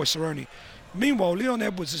Donald Cowboy Cerrone. Meanwhile, Leon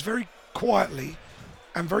Edwards has very quietly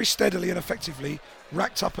and very steadily and effectively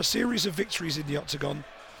racked up a series of victories in the octagon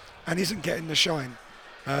and isn't getting the shine.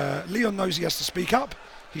 Leon knows he has to speak up.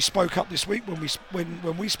 He spoke up this week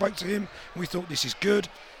when we spoke to him, and we thought this is good.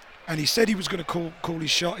 And he said he was going to call his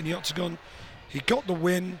shot in the octagon. He got the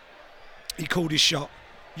win. He called his shot.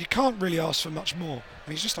 You can't really ask for much more.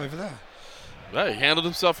 And he's just over there. Yeah, he handled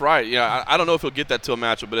himself right. Yeah, I don't know if he'll get that to a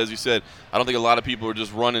matchup, but as you said, I don't think a lot of people are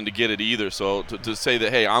just running to get it either. So to say that,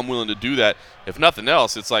 hey, I'm willing to do that, if nothing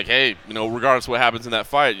else, it's like, hey, regardless of what happens in that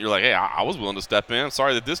fight, you're like, hey, I was willing to step in.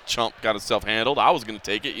 Sorry that this chump got himself handled. I was going to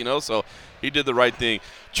take it, so he did the right thing.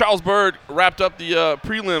 Charles Byrd wrapped up the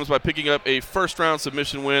prelims by picking up a first-round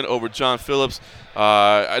submission win over John Phillips.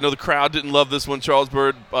 I know the crowd didn't love this one. Charles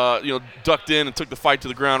Byrd, ducked in and took the fight to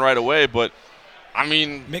the ground right away, but I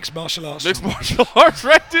mean, mixed martial arts. Mixed martial arts,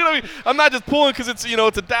 right, dude? I mean, I'm not just pulling because it's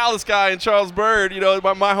it's a Dallas guy and Charles Byrd,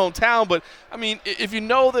 my hometown. But I mean, if you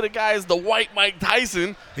know that a guy is the White Mike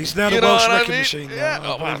Tyson, he's now the Welsh wrecking machine. Yeah,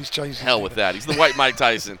 I believe he's changed. Hell with that. He's the White Mike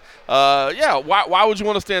Tyson. Why would you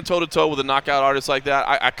want to stand toe to toe with a knockout artist like that?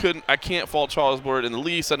 I can't fault Charles Byrd in the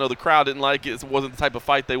least. I know the crowd didn't like it. It wasn't the type of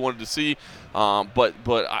fight they wanted to see. But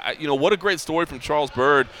what a great story from Charles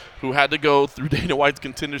Byrd, who had to go through Dana White's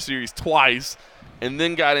Contender Series twice, and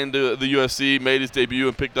then got into the UFC, made his debut,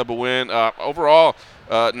 and picked up a win. Overall,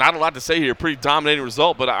 not a lot to say here. Pretty dominating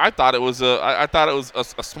result, but I thought it was a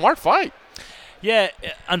smart fight. Yeah,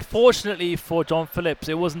 unfortunately for John Phillips,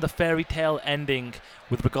 it wasn't the fairy tale ending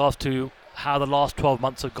with regards to how the last 12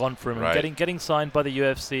 months have gone for him. Right. And getting signed by the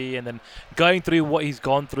UFC and then going through what he's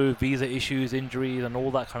gone through, visa issues, injuries, and all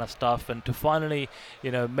that kind of stuff, and to finally,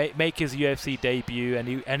 make his UFC debut,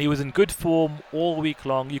 and he was in good form all week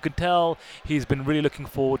long. You could tell he's been really looking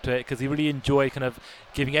forward to it because he really enjoyed kind of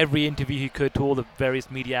giving every interview he could to all the various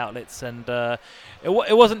media outlets, and it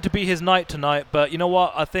wasn't to be his night tonight. But you know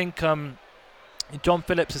what? I think John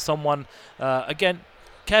Phillips is someone, again,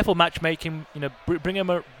 careful matchmaking. Bring him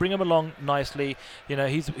along nicely.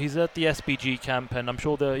 He's at the SBG camp, and I'm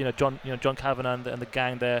sure John Kavanagh and the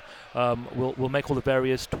gang there will make all the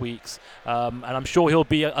various tweaks. And I'm sure he'll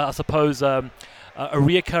be, I suppose, a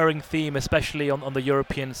reoccurring theme, especially on the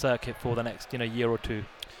European circuit for the next year or two.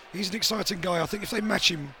 He's an exciting guy. I think if they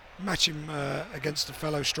match him against a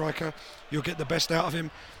fellow striker, you'll get the best out of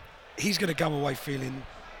him. He's going to come away feeling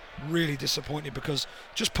really disappointed because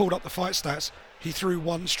just pulled up the fight stats. He threw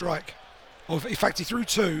one strike. In fact, he threw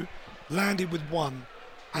two, landed with one,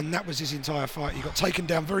 and that was his entire fight. He got taken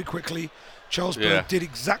down very quickly. Charles Byrd did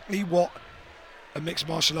exactly what a mixed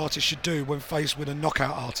martial artist should do when faced with a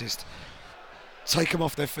knockout artist. Take them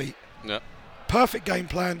off their feet. Yeah. Perfect game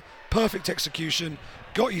plan, perfect execution,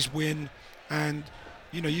 got his win, and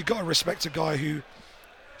you've got to respect a guy who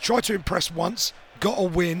tried to impress once, got a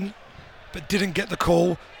win, but didn't get the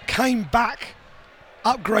call, came back,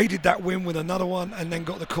 upgraded that win with another one, and then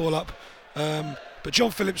got the call up. But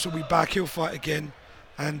John Phillips will be back. He'll fight again.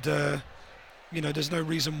 And, there's no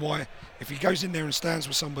reason why. If he goes in there and stands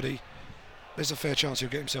with somebody, there's a fair chance he'll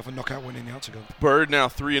get himself a knockout win in the octagon. Byrd now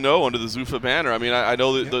 3-0 under the Zuffa banner. I mean, I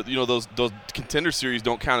know that those Contender Series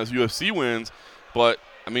don't count as UFC wins, but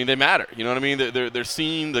I mean, they matter. You know what I mean? They're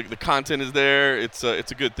seen. The content is there. It's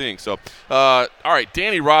a good thing. So, all right,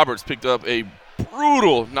 Danny Roberts picked up a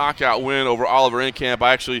brutal knockout win over Oliver Enkamp.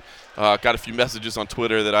 I actually got a few messages on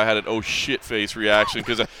Twitter that I had an oh shit face reaction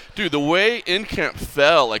because, dude, the way Enkamp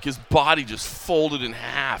fell, like his body just folded in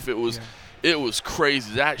half. It was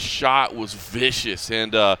crazy. That shot was vicious,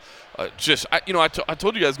 and I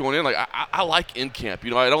told you guys going in, like I like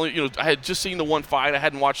Enkamp. I had just seen the one fight. I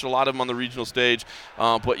hadn't watched a lot of him on the regional stage,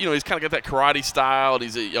 but he's kind of got that karate style. And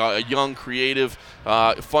he's a young, creative,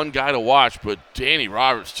 fun guy to watch. But Danny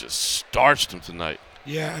Roberts just starched him tonight.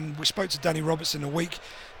 Yeah, and we spoke to Danny Roberts in a week.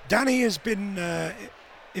 Danny has been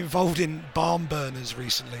involved in barn burners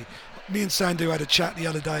recently. Me and Sandu had a chat the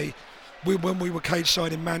other day when we were cage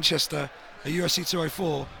side in Manchester at UFC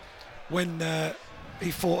 204 when he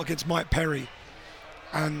fought against Mike Perry,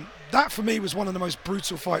 and that for me was one of the most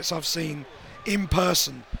brutal fights I've seen in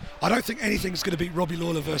person. I don't think anything's going to beat Robbie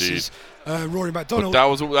Lawler versus Rory McDonald.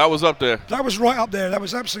 But that was up there. That was right up there. That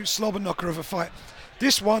was absolute slobber knocker of a fight.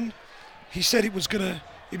 This one, he said he was going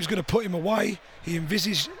to put him away. He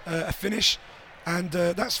envisaged a finish, and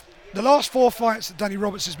that's the last 4 fights that Danny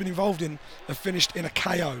Roberts has been involved in have finished in a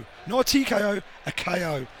KO, not a TKO, a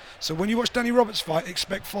KO. So when you watch Danny Roberts fight,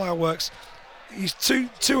 expect fireworks. He's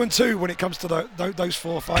 2-2 when it comes to those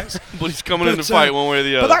 4 fights. But he's coming in to fight one way or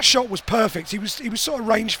the other. But that shot was perfect. He was sort of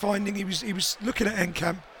range finding. He was looking at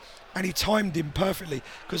Enkamp, and he timed him perfectly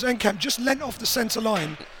because Enkamp just leant off the centre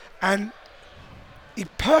line, and he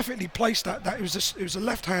perfectly placed that. It was a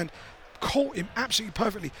left hand, caught him absolutely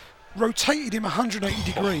perfectly, rotated him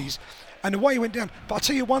 180 degrees, and away he went down. But I'll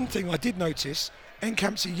tell you one thing I did notice: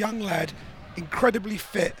 Enkamp's a young lad, incredibly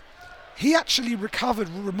fit. He actually recovered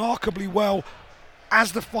remarkably well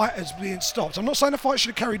as the fight is being stopped. I'm not saying the fight should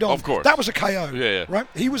have carried on. Of course. That was a KO. Yeah. Right?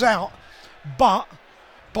 He was out. But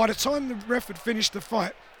by the time the ref had finished the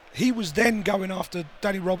fight, he was then going after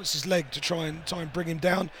Danny Roberts' leg to try and bring him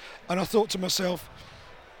down. And I thought to myself,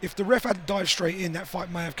 if the ref hadn't dived straight in, that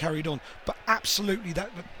fight may have carried on. But absolutely,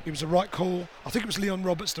 it was the right call. I think it was Leon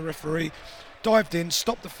Roberts, the referee, dived in,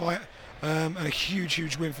 stopped the fight, and a huge,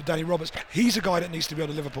 huge win for Danny Roberts. He's a guy that needs to be on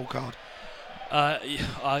the Liverpool card.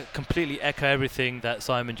 I completely echo everything that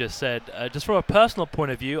Simon just said. Just from a personal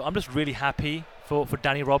point of view, I'm just really happy for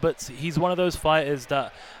Danny Roberts. He's one of those fighters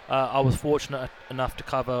that I was fortunate enough to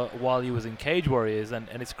cover while he was in Cage Warriors, and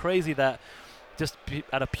it's crazy that just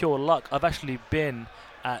out of pure luck, I've actually been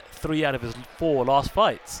at 3 out of his 4 last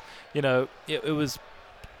fights. You know, it was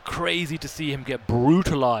crazy to see him get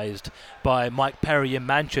brutalized by Mike Perry in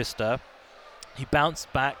Manchester. He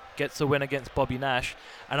bounced back, gets a win against Bobby Nash,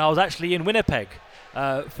 and I was actually in Winnipeg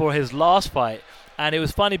for his last fight. And it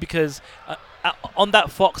was funny because on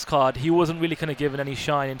that Fox card, he wasn't really kind of given any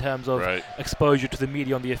shine in terms of exposure to the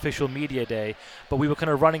media on the official media day. But we were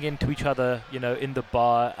kind of running into each other, you know, in the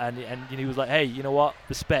bar, and he was like, "Hey, you know what?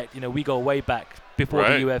 Respect. You know, we go way back before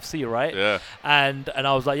the UFC, right?" Yeah. And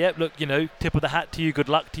I was like, "Yep, look, you know, tip of the hat to you. Good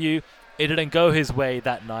luck to you." It didn't go his way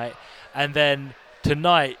that night, and then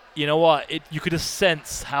tonight, you know what? You could just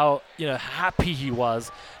sense how, you know, happy he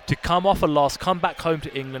was to come off a loss, come back home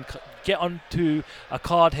to England, get onto a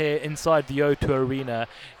card here inside the O2 Arena,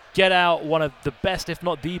 get out one of the best, if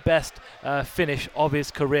not the best, finish of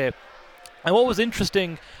his career. And what was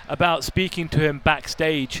interesting about speaking to him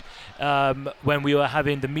backstage when we were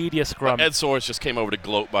having the media scrum... Ed Soares just came over to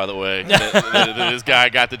gloat, by the way. This guy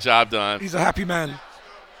got the job done. He's a happy man.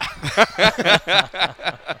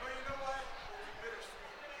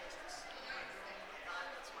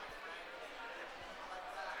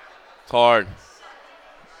 It's hard.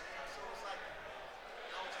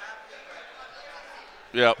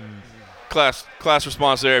 Yep. Class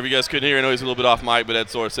response there. If you guys couldn't hear, I know he's a little bit off mic, but Ed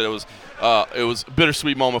Soares said it was a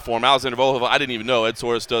bittersweet moment for him. Alexander Volkov, I didn't even know Ed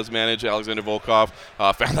Soares does manage Alexander Volkov.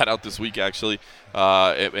 Found that out this week, actually.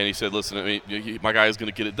 And he said, listen, I mean, my guy is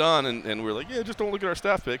going to get it done. And we're like, yeah, just don't look at our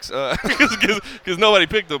staff picks because nobody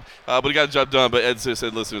picked him. But he got the job done. But Ed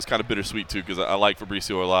said, listen, it was kind of bittersweet, too, because I like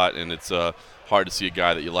Fabricio a lot, and it's hard to see a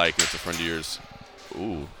guy that you like and it's a friend of yours.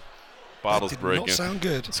 Ooh, bottles breaking. Not sound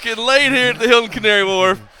good. It's getting late here at the Hilton Canary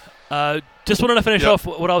Wharf. Just wanted to finish off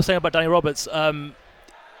what I was saying about Danny Roberts.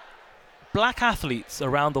 Black athletes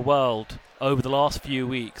around the world over the last few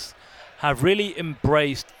weeks have really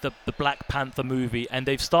embraced the Black Panther movie, and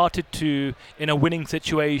they've started to, in a winning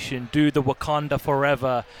situation, do the Wakanda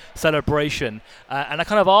Forever celebration. And I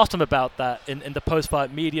kind of asked him about that in the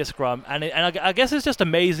post-fight media scrum, and I guess it's just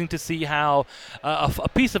amazing to see how a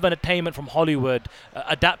piece of entertainment from Hollywood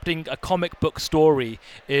adapting a comic book story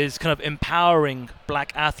is kind of empowering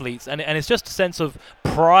black athletes, and it's just a sense of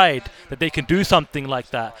pride that they can do something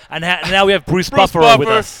like that. And now we have Bruce Buffer with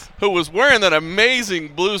us, who was wearing that amazing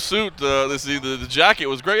blue suit. The jacket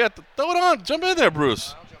was great. Throw it on. Jump in there,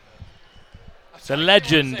 Bruce. The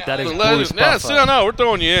legend that is Bruce Buffer. Yeah, sit down now. We're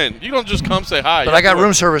throwing you in. You don't just come say hi. But I got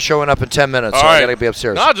room service showing up in 10 minutes, so I got to be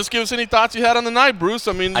upstairs. No, just give us any thoughts you had on the night, Bruce.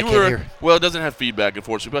 I mean, I can't hear. Well, it doesn't have feedback,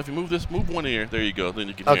 unfortunately. But if you move one ear. There you go. Then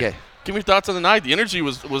you can hear. Okay. Give me your thoughts on the night. The energy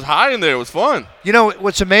was high in there. It was fun. You know,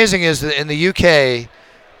 what's amazing is that in the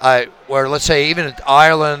UK, where let's say even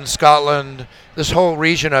Ireland, Scotland, this whole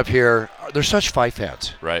region up here, they're such fight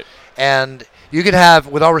fans. Right. And you could have,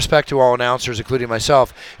 with all respect to all announcers, including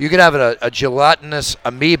myself, you could have a gelatinous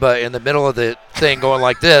amoeba in the middle of the thing going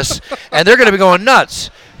like this, and they're going to be going nuts.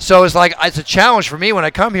 So it's like it's a challenge for me when I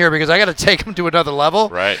come here because I got to take them to another level.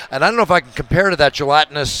 Right. And I don't know if I can compare to that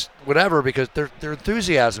gelatinous whatever because their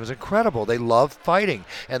enthusiasm is incredible. They love fighting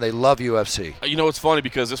and they love UFC. You know, it's funny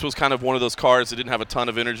because this was kind of one of those cards that didn't have a ton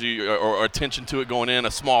of energy or attention to it going in,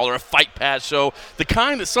 a smaller fight pass show, the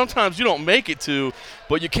kind that sometimes you don't make it to,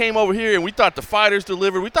 but you came over here and we thought the fighters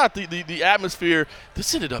delivered. We thought the atmosphere,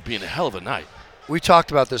 this ended up being a hell of a night. We talked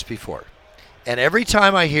about this before. And every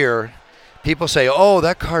time I hear people say, oh,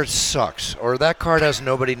 that card sucks, or that card has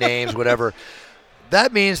nobody names, whatever,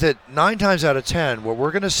 that means that 9 times out of 10, what we're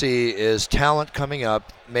going to see is talent coming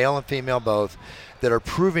up, male and female both, that are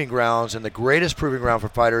proving grounds and the greatest proving ground for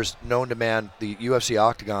fighters known to man, the UFC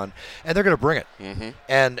octagon, and they're going to bring it. Mm-hmm.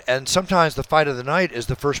 And sometimes the fight of the night is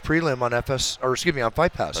the first prelim on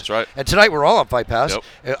Fight Pass. That's right. And tonight we're all on Fight Pass,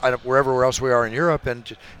 Yep. Wherever else we are in Europe, and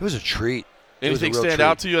it was a treat. Anything stand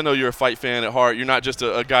out to you? I know you're a fight fan at heart. You're not just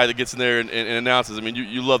a guy that gets in there and announces. I mean,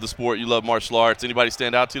 you love the sport. You love martial arts. Anybody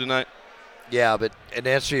stand out to you tonight? Yeah, but in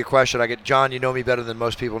answer to your question, John, you know me better than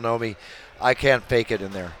most people know me. I can't fake it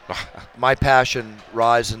in there. My passion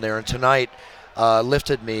rises in there. And tonight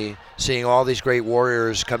lifted me seeing all these great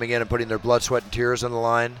warriors coming in and putting their blood, sweat, and tears on the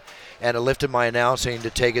line. And it lifted my announcing to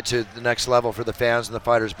take it to the next level for the fans and the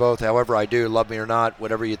fighters both. However I do, love me or not,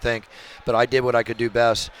 whatever you think. But I did what I could do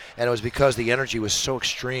best. And it was because the energy was so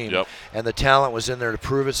extreme. Yep. And the talent was in there to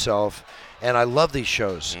prove itself. And I love these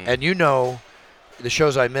shows. Mm. And you know the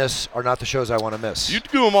shows I miss are not the shows I want to miss. You'd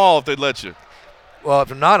do them all if they'd let you. Well,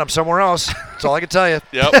 if I'm not, I'm somewhere else. That's all I can tell you.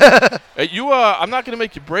 Yep. Hey, I'm not going to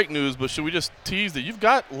make you break news, but should we just tease that you've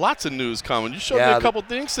got lots of news coming? You showed me a couple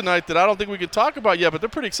things tonight that I don't think we can talk about yet, but they're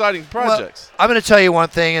pretty exciting projects. Well, I'm going to tell you one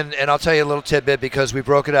thing, and I'll tell you a little tidbit because we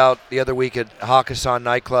broke it out the other week at Hakkasan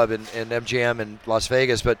nightclub in MGM in Las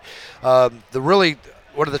Vegas. But one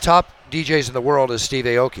of the top DJs in the world is Steve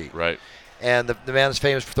Aoki. Right. And the man is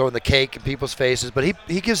famous for throwing the cake in people's faces, but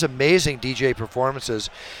he gives amazing DJ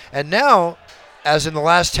performances. And now, as in the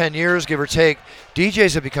last 10 years, give or take,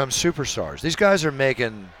 DJs have become superstars. These guys are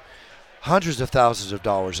making hundreds of thousands of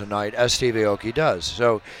dollars a night, as Steve Aoki does.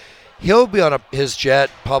 So he'll be on his jet,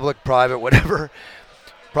 public, private, whatever,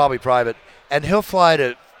 probably private, and he'll fly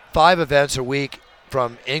to 5 events a week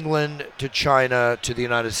from England to China to the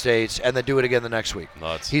United States, and then do it again the next week.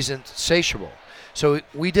 Nuts. He's insatiable. So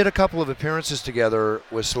we did a couple of appearances together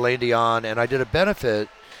with Celine Dion, and I did a benefit.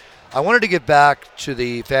 I wanted to give back to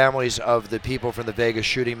the families of the people from the Vegas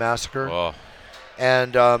shooting massacre. Oh.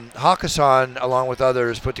 And Hakkasan, along with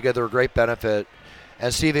others, put together a great benefit.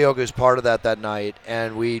 And Steve Aoki was part of that night.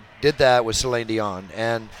 And we did that with Celine Dion.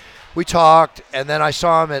 And we talked, and then I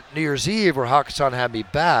saw him at New Year's Eve where Hakkasan had me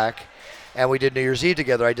back. And we did New Year's Eve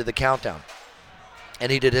together. I did the countdown.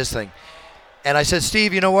 And he did his thing. And I said,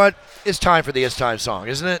 Steve, you know what? It's time for the It's Time song,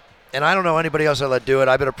 isn't it? And I don't know anybody else I'd let do it.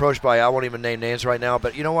 I've been approached by, I won't even name names right now,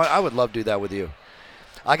 but you know what? I would love to do that with you.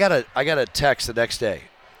 I got a text the next day.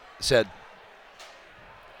 It said,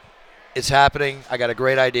 it's happening. I got a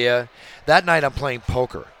great idea. That night I'm playing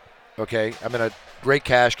poker, okay? I'm in a great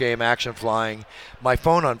cash game, action flying. My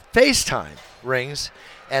phone on FaceTime rings,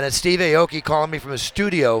 and it's Steve Aoki calling me from his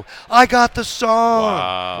studio. I got the song.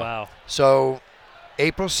 Wow. So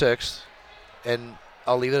April 6th, and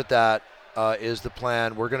I'll leave it at that. Is the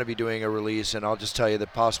plan. We're going to be doing a release, and I'll just tell you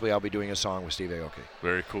that possibly I'll be doing a song with Steve Aoki.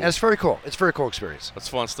 Very cool. And it's very cool. It's a very cool experience. That's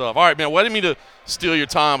fun stuff. All right, man. Well, I didn't mean to steal your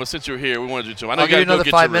time, but since you're here, we wanted you to. I know I'll give you another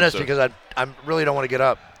 5 minutes room, because I really don't want to get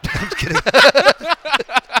up. I'm just kidding.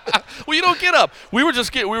 Well, you don't get up. We were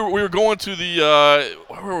just we were going to the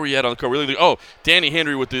where were we at on the card? Danny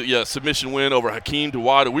Henry with the submission win over Hakeem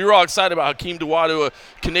Dawodu. We were all excited about Hakeem Dawodu, a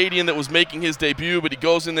Canadian that was making his debut, but he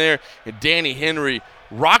goes in there and Danny Henry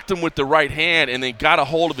rocked him with the right hand and then got a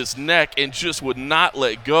hold of his neck and just would not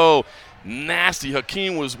let go. Nasty.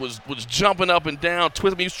 Hakeem was jumping up and down,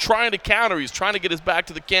 twisting. He was trying to counter. He was trying to get his back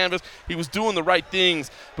to the canvas. He was doing the right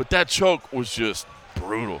things, but that choke was just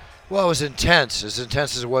brutal. Well, it was intense as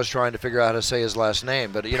it was trying to figure out how to say his last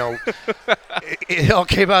name. But, it all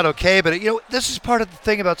came out okay. But, this is part of the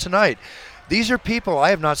thing about tonight. These are people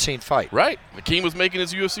I have not seen fight. Right. Hakeem was making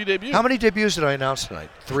his UFC debut. How many debuts did I announce tonight?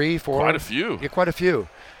 3, 4? Quite a few. Yeah, quite a few.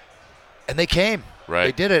 And they came. Right.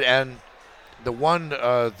 They did it. And the one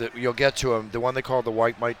that you'll get to him, the one they called the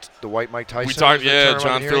White Mike Tyson. We talked,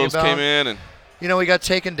 John Phillips came in. And he got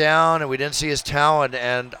taken down, and we didn't see his talent.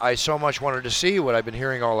 And I so much wanted to see what I've been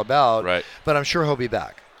hearing all about. Right. But I'm sure he'll be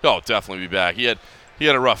back. Oh, definitely be back. He had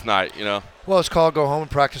a rough night, Well, it's called go home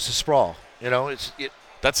and practice the sprawl.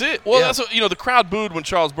 That's it. Well, that's what, the crowd booed when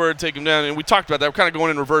Charles Byrd take him down, and we talked about that. We're kind of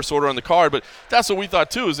going in reverse order on the card, but that's what we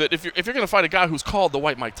thought too. Is that if you're going to fight a guy who's called the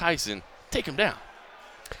White Mike Tyson, take him down.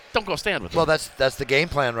 Don't go stand with him. Well, that's the game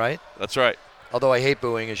plan, right? That's right. Although I hate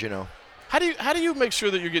booing, as you know. How do you make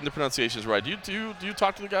sure that you're getting the pronunciations right? Do you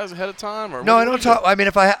talk to the guys ahead of time, or no? I don't talk. I mean,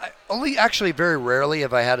 if only actually very rarely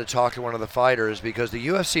have I had to talk to one of the fighters because the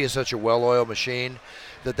UFC is such a well-oiled machine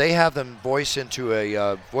that they have them voice into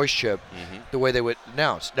a voice chip the way they would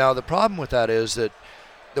announce. Now, the problem with that is that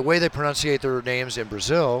the way they pronunciate their names in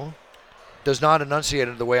Brazil does not enunciate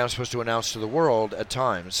it the way I'm supposed to announce to the world at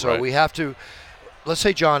times. So we have to, let's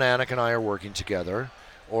say John Anik and I are working together,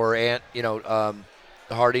 or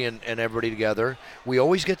Hardy and everybody together. We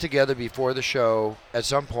always get together before the show at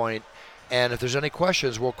some point, and if there's any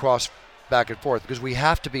questions, we'll cross back and forth because we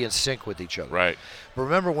have to be in sync with each other. Right. But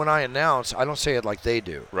remember, when I announce, I don't say it like they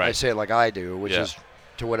do. Right. I say it like I do, which is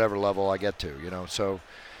to whatever level I get to. So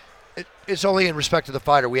it's only in respect to the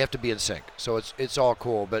fighter. We have to be in sync. So it's all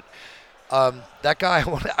cool. But that guy,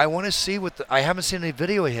 I want to see I haven't seen any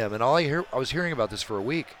video of him, and I was hearing about this for a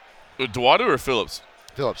week. Dawodu or Phillips?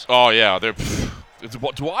 Phillips. Oh yeah,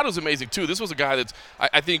 Dawodu's amazing too. This was a guy that's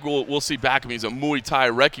I think we'll see back of him. He's a Muay Thai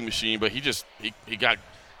wrecking machine, but he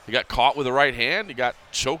got caught with the right hand. He got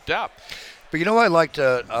choked out. But you know what I liked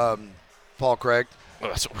Paul Craig?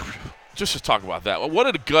 Just to talk about that. What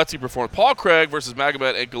a gutsy performance. Paul Craig versus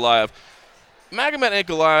Magomed Ankalaev. Magomed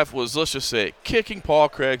Ankalaev was, let's just say, kicking Paul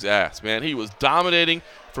Craig's ass, man. He was dominating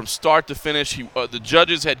from start to finish. The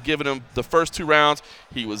judges had given him the first 2 rounds.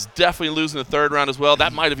 He was definitely losing the 3rd round as well.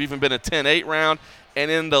 That might have even been a 10-8 round. And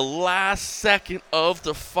in the last second of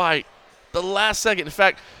the fight, the last second. In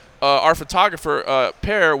fact, our photographer,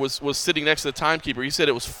 Per, was sitting next to the timekeeper. He said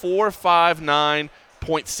it was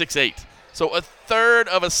 4:59.68. So a third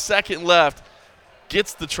of a second left,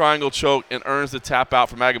 gets the triangle choke, and earns the tap out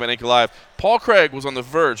for Magomed Ankalaev. Paul Craig was on the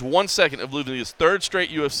verge 1 second of losing his third straight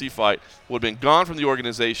UFC fight, would have been gone from the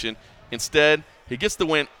organization. Instead, he gets the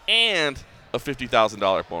win and a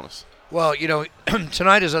 $50,000 bonus. Well,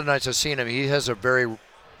 tonight is other nights I've seen him. He has a very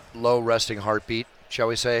low resting heartbeat, shall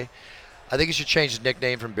we say. I think he should change his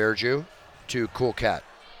nickname from Bear Jew to Cool Cat.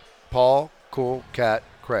 Paul Cool Cat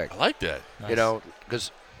Craig. I like that. Nice.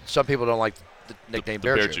 Because some people don't like the nickname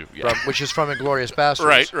Bear Jew, yeah. which is from Inglourious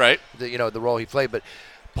Basterds. Right. The role he played. But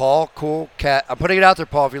Paul Cool Cat, I'm putting it out there,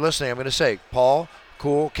 Paul, if you're listening, I'm going to say Paul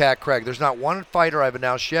Cool Cat Craig. There's not one fighter I've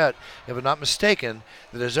announced yet, if I'm not mistaken,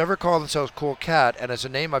 that has ever called themselves Cool Cat, and it's a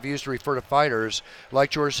name I've used to refer to fighters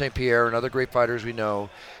like Georges St. Pierre and other great fighters we know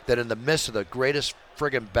that in the midst of the greatest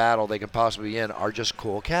friggin' battle they can possibly be in are just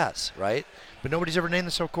cool cats, right? But nobody's ever named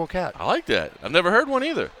themselves Cool Cat. I like that. I've never heard one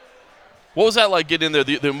either. What was that like getting in there?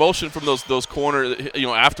 The emotion from those corners,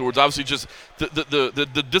 afterwards. Obviously, just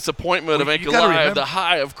the disappointment of Ankalaev, the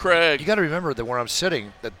high of Craig. You got to remember that where I'm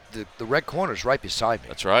sitting, the red corner's right beside me.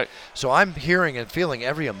 That's right. So I'm hearing and feeling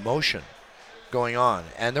every emotion going on,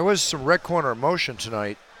 and there was some red corner emotion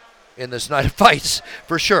tonight in this night of fights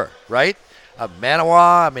for sure, right?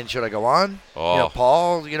 Manawa. I mean, should I go on? Oh.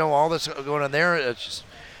 Paul. All this going on there. It's just.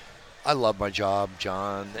 I love my job,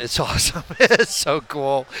 John. It's awesome. It's so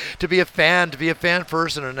cool to be a fan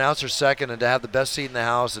first and an announcer second, and to have the best seat in the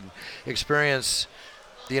house and experience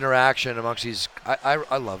the interaction amongst these.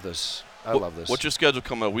 I love this. I love this. What's your schedule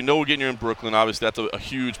coming up? We know we're getting you in Brooklyn. Obviously, that's a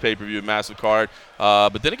huge pay-per-view, a massive card.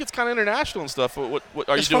 But then it gets kind of international and stuff. What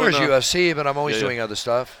are you doing? As far as UFC, but I'm always doing other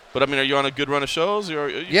stuff. But, I mean, are you on a good run of shows?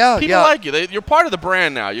 People like you. You're part of the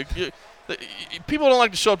brand now. People don't like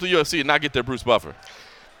to show up to UFC and not get their Bruce Buffer.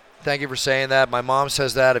 Thank you for saying that. My mom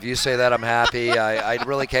says that. If you say that, I'm happy. I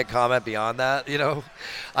really can't comment beyond that.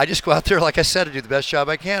 I just go out there, like I said, to do the best job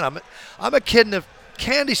I can. I'm a kid in a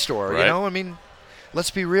candy store. Right. I mean,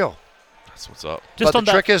 let's be real. That's what's up. But the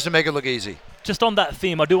trick is to make it look easy. Just on that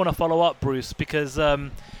theme, I do want to follow up, Bruce, because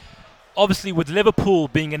obviously with Liverpool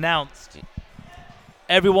being announced,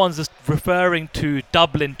 everyone's just referring to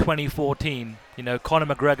Dublin 2014. Conor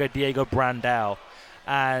McGregor, Diego Brandao,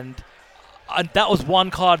 and that was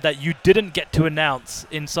one card that you didn't get to announce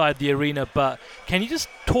inside the arena. But can you just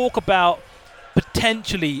talk about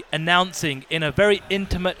potentially announcing in a very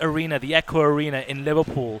intimate arena, the Echo Arena in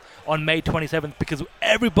Liverpool, on May 27th? Because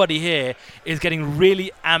everybody here is getting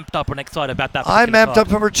really amped up and excited about that. I'm amped up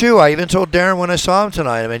number two. I even told Darren when I saw him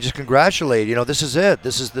tonight, just congratulate. This is it.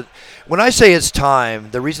 This is when I say it's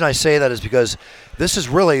time, the reason I say that is because this is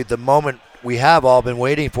really the moment we have all been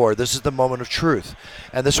waiting for. This is the moment of truth,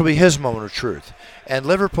 and this will be his moment of truth. And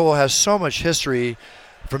Liverpool has so much history,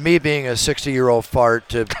 from me being a 60-year-old fart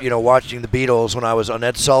to watching the Beatles when I was on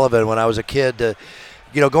Ed Sullivan when I was a kid, to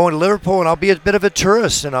going to Liverpool, and I'll be a bit of a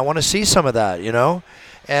tourist and I want to see some of that,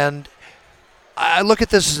 And I look at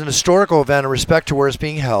this as an historical event in respect to where it's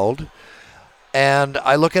being held, and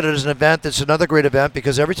I look at it as an event that's another great event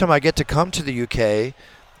because every time I get to come to the UK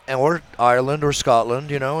or Ireland or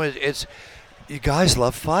Scotland, it's you guys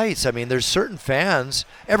love fights. There's certain fans.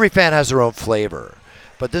 Every fan has their own flavor.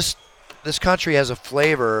 But this country has a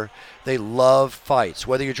flavor. They love fights.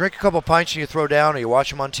 Whether you drink a couple pints and you throw down or you watch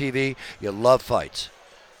them on TV, you love fights.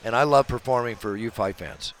 And I love performing for you fight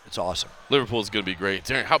fans. It's awesome. Liverpool's going to be great.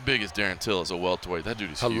 Darren, how big is Darren Till as a welterweight? That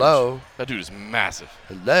dude is huge. Hello. That dude is massive.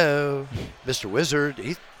 Hello. Mr.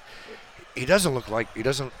 Wizard. He doesn't look like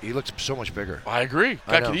he looks so much bigger. I agree.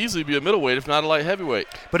 Guy could easily be a middleweight, if not a light heavyweight.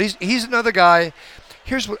 But he's another guy.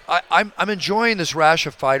 Here's what I'm enjoying this rash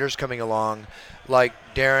of fighters coming along, like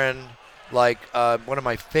Darren, like one of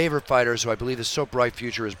my favorite fighters who I believe is so bright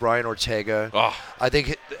future is Brian Ortega. Oh. I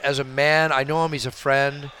think as a man, I know him. He's a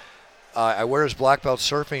friend. I wear his black belt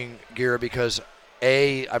surfing gear because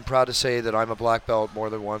I'm proud to say that I'm a black belt more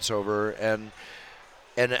than once over, and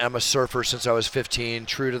I'm a surfer since I was 15,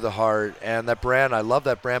 true to the heart. And that brand, I love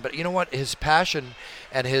that brand. But you know what? His passion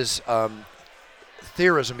and his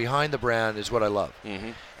theorism behind the brand is what I love.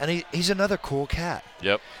 Mm-hmm. And he's another cool cat.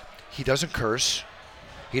 Yep. He doesn't curse.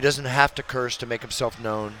 He doesn't have to curse to make himself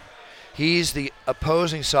known. He's the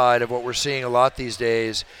opposing side of what we're seeing a lot these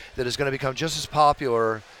days that is going to become just as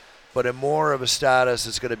popular, but in more of a status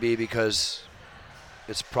it's going to be because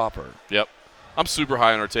it's proper. Yep. I'm super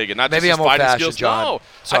high on Ortega. Not Maybe just his I'm fighting old-fashioned, skills. John. No,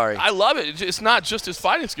 sorry. I love it. It's not just his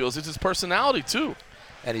fighting skills; it's his personality too.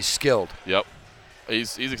 And he's skilled. Yep.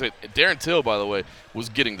 He's excited. Darren Till, by the way, was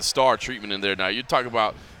getting the star treatment in there. Now, you talk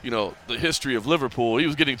about, the history of Liverpool. He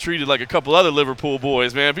was getting treated like a couple other Liverpool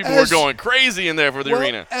boys, man. People were going crazy in there for the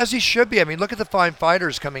arena. As he should be. I mean, look at the fine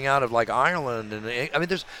fighters coming out of, like, Ireland. And I mean,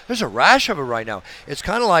 there's a rash of it right now. It's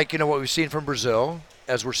kind of like, what we've seen from Brazil,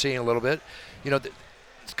 as we're seeing a little bit.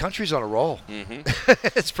 The country's on a roll. Mm-hmm.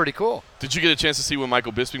 It's pretty cool. Did you get a chance to see when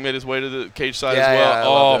Michael Bisping made his way to the cage side as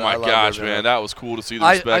well? Yeah, my gosh, man. That was cool to see the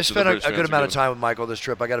respect. I spent a good amount of time with Michael this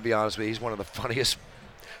trip. I got to be honest with you. He's one of the funniest,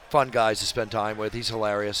 fun guys to spend time with. He's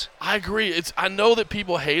hilarious. I agree. I know that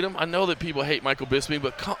people hate him. I know that people hate Michael Bisping,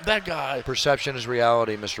 but that guy. Perception is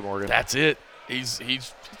reality, Mr. Morgan. That's it. He's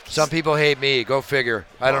Some people hate me. Go figure.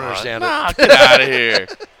 I don't understand it. Get out of here.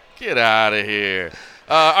 Get out of here.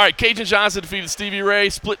 All right, Cajun Johnson defeated Stevie Ray,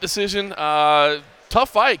 split decision. Tough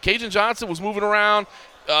fight. Cajun Johnson was moving around.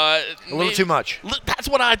 A little too much. That's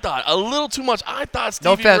what I thought. A little too much. I thought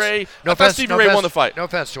Stevie Ray won the fight. No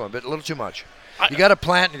offense to him, but a little too much. You got to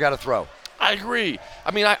plant and you got to throw. I agree. I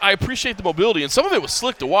mean, I appreciate the mobility, and some of it was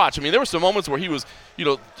slick to watch. I mean, there were some moments where he was,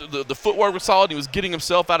 the footwork was solid. He was getting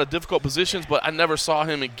himself out of difficult positions, but I never saw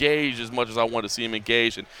him engage as much as I wanted to see him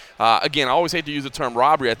engage. And, again, I always hate to use the term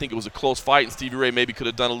robbery. I think it was a close fight, and Stevie Ray maybe could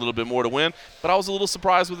have done a little bit more to win, but I was a little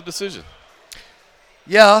surprised with the decision.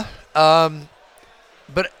 Yeah,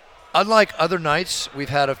 but unlike other nights we've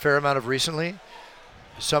had a fair amount of recently,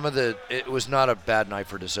 it was not a bad night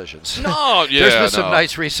for decisions. No, yeah. There's been some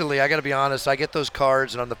nights recently, I got to be honest, I get those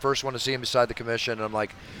cards and I'm the first one to see him beside the commission and I'm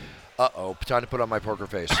like, uh-oh, time to put on my poker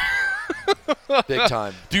face. Big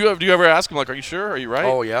time. Do you ever ask him, like, are you sure? Are you right?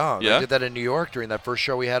 Oh, yeah. Yeah? I did that in New York during that first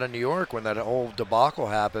show we had in New York when that whole debacle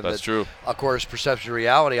happened. That's true. Of course, perception of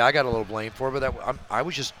reality, I got a little blame for, but I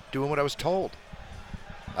was just doing what I was told.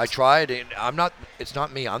 I tried, and it's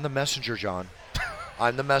not me. I'm the messenger, John.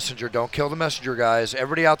 I'm the messenger. Don't kill the messenger, guys.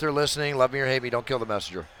 Everybody out there listening, love me or hate me, don't kill the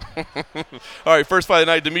messenger. All right, first fight of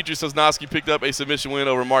the night, Dimitri Sosnowski picked up a submission win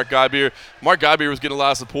over Mark Godbeer. Mark Godbeer was getting a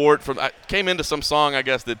lot of support. Came into some song, I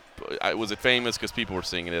guess, that was it famous because people were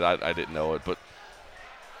singing it. I didn't know it, but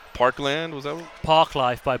Parkland, was that what? Park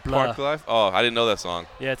Life by Blur. Park Life? Oh, I didn't know that song.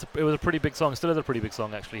 Yeah, it was a pretty big song. Still is a pretty big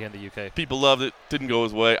song, actually, here in the UK. People loved it. Didn't go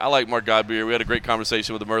his way. I like Mark Godbeer. We had a great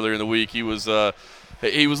conversation with him earlier in the week. He was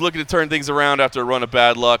looking to turn things around after a run of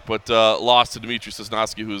bad luck, but lost to Dimitri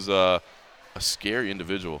Sosnowski, who's a scary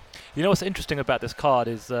individual. You know what's interesting about this card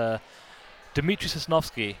is Dimitri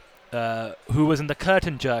Sosnowski, who was in the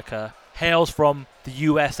Curtain Jerker, hails from the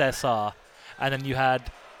USSR, and then you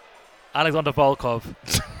had Alexander Volkov,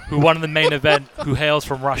 who won in the main event, who hails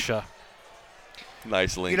from Russia.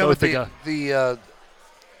 Nice link. You know,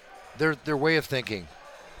 their way of thinking,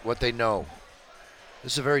 what they know.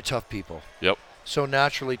 This is very tough people. Yep. So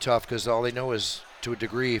naturally tough because all they know is, to a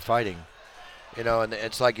degree, fighting. And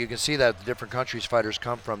it's like you can see that the different countries fighters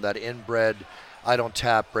come from, that inbred, I don't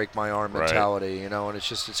tap, break my arm mentality, and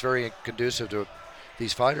it's very conducive to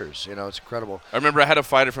these fighters. It's incredible. I remember I had a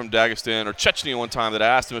fighter from Dagestan or Chechnya one time that I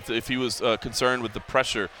asked him if he was concerned with the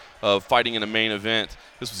pressure of fighting in a main event.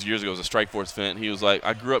 This was years ago. It was a Strikeforce event. He was like,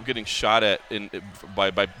 I grew up getting shot at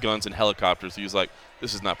by guns and helicopters. He was like,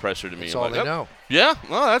 this is not pressure to me. That's all they know. Yeah,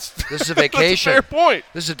 well, this is a vacation. That's a fair point.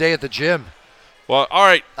 This is a day at the gym. Well, all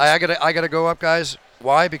right. I gotta go up, guys.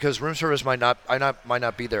 Why? Because room service might not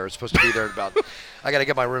be there. It's supposed to be there in about. I gotta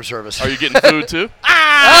get my room service. Are you getting food too?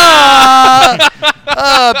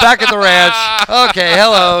 Back at the ranch. Okay,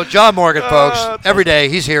 hello, John Morgan, folks. Every day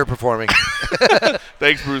he's here performing.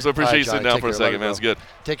 Thanks, Bruce. I appreciate you sitting down for a second, man. It It's good.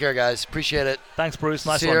 Take care, guys. Appreciate it. Thanks, Bruce.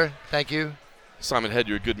 Nice one. one. Thank you. Simon Head,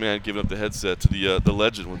 you're a good man giving up the headset to the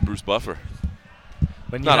legend with Bruce Buffer.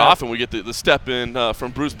 Not often we get the step in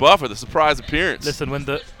from Bruce Buffer, the surprise appearance. Listen, when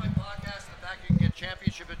the my podcast, in fact, you can get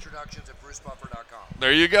championship introductions at brucebuffer.com.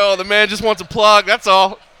 There you go. The man just wants a plug. That's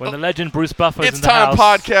all. When the legend Bruce Buffer is it's in the house. It's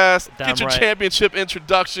time podcast. Damn Get your right. championship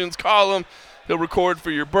introductions. Call him. He'll record for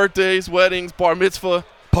your birthdays, weddings, bar mitzvah,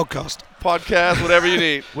 podcast, whatever you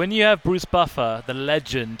need. When you have Bruce Buffer, the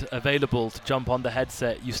legend, available to jump on the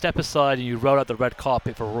headset, you step aside and you roll out the red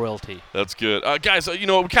carpet for royalty. That's good. Guys, we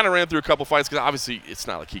kind of ran through a couple fights because obviously it's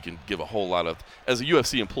not like he can give a whole lot of – as a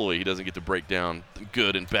UFC employee, he doesn't get to break down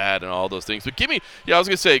good and bad and all those things. But give me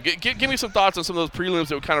some thoughts on some of those prelims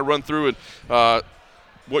that we kind of run through and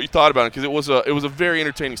what you thought about it, because it was a very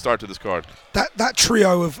entertaining start to this card. That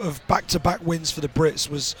trio of back-to-back wins for the Brits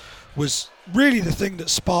was really the thing that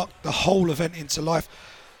sparked the whole event into life.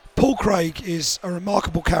 Paul Craig is a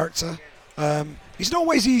remarkable character. He's not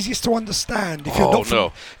always easiest to understand if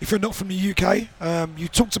you're not from the UK. You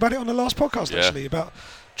talked about it on the last podcast actually about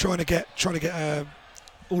trying to get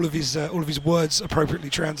all of his words appropriately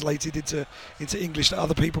translated into English that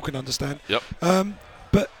other people can understand. Yep.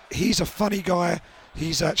 But he's a funny guy.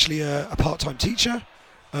 He's actually a part-time teacher,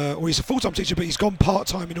 or he's a full-time teacher, but he's gone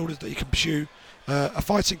part-time in order that he can pursue a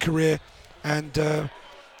fighting career. And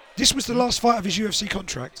this was the last fight of his UFC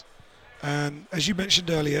contract. And as you mentioned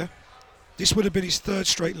earlier, this would have been his third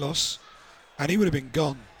straight loss, and he would have been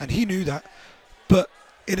gone. And he knew that. But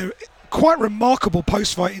in a quite remarkable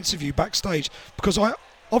post-fight interview backstage, because I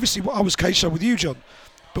was cage show with you, John,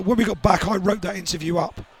 but when we got back, I wrote that interview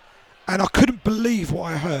up, and I couldn't believe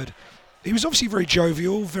what I heard. He was obviously very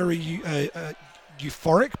jovial, very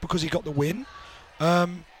euphoric because he got the win.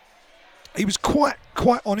 He was quite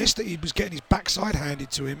honest that he was getting his backside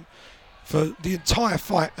handed to him for the entire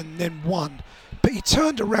fight and then won. But he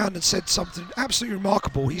turned around and said something absolutely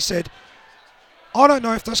remarkable. He said, "I don't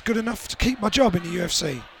know if that's good enough to keep my job in the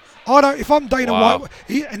UFC. If I'm Dana White,"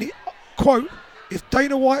 quote, "if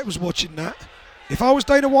Dana White was watching that, if I was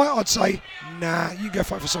Dana White, I'd say, nah, you go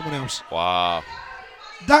fight for someone else." Wow.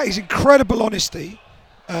 That is incredible honesty.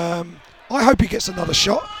 I hope he gets another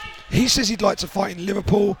shot. He says he'd like to fight in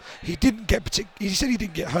Liverpool. He said he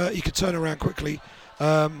didn't get hurt. He could turn around quickly.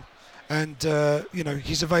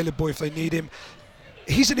 He's available if they need him.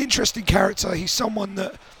 He's an interesting character. He's someone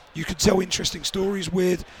that you could tell interesting stories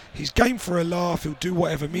with. He's game for a laugh. He'll do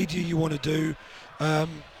whatever media you want to do.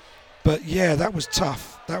 But yeah, that was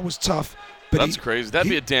tough. But that's crazy. That'd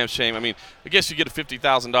be a damn shame. I mean, I guess you get a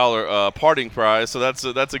 $50,000 parting prize, so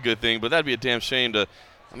that's a good thing. But that'd be a damn shame to.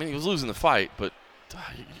 I mean, he was losing the fight, but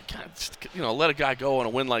you can't just, let a guy go on a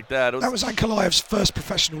win like that. That was Ankalaev's first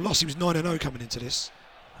professional loss. He was 9-0 coming into this.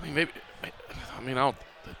 I mean, they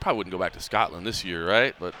probably wouldn't go back to Scotland this year,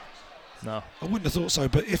 right? But no, I wouldn't have thought so.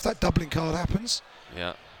 But if that Dublin card happens,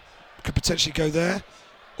 yeah, could potentially go there,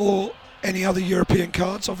 or any other European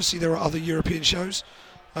cards. Obviously, there are other European shows.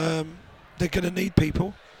 They're going to need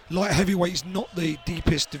people. Light heavyweight is not the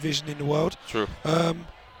deepest division in the world. True.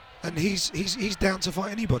 And he's down to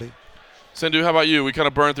fight anybody. Sandhu, how about you? We kind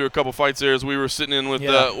of burned through a couple fights there as we were sitting in with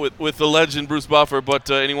the legend Bruce Buffer. But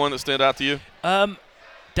anyone that stand out to you?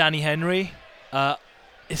 Danny Henry.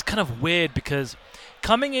 It's kind of weird because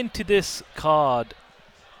coming into this card,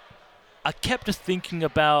 I kept just thinking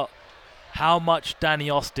about how much Danny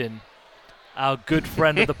Austin, our good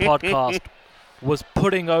friend of the podcast, was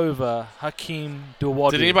putting over Hakeem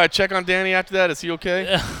Dawodu. Did anybody check on Danny after that? Is he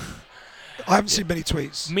okay? I haven't seen many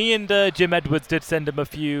tweets. Me and Jim Edwards did send him a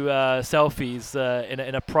few selfies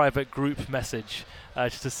in a private group message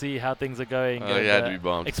just to see how things are going. He had to be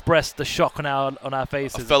bummed. Expressed the shock on our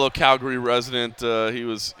faces. A fellow Calgary resident,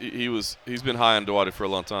 he's been high on Dawodu for a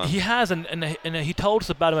long time. He has, and he told us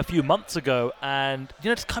about him a few months ago. And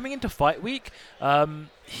just coming into fight week,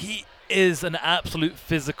 he is an absolute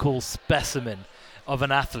physical specimen of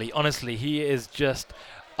an athlete. Honestly, he is just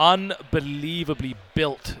unbelievably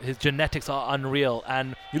built. His genetics are unreal,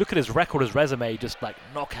 and you look at his record, his resume, just like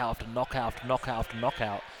knockout after knockout after knockout after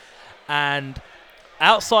knockout. And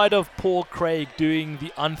outside of Paul Craig doing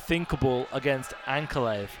the unthinkable against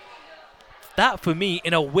Ankalaev, that for me,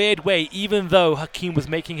 in a weird way, even though Hakeem was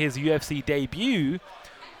making his UFC debut,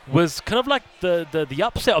 was kind of like the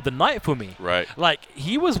upset of the night for me. Right. Like,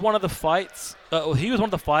 he was one of the fights. He was one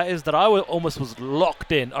of the fighters that I almost was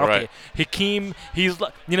locked in. Okay, right. Hakeem. He's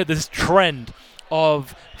like, this trend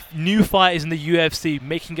of new fighters in the UFC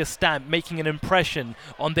making a stamp, making an impression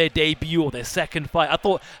on their debut or their second fight. I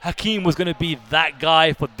thought Hakeem was going to be that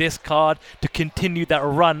guy for this card to continue that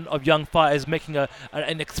run of young fighters making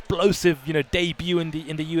an explosive, debut in the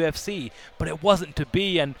UFC. But it wasn't to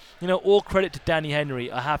be, and all credit to Danny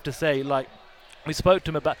Henry. I have to say, like, we spoke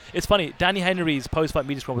to him about. It's funny. Danny Henry's post-fight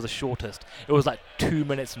media scrum was the shortest. It was like 2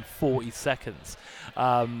 minutes and 40 seconds.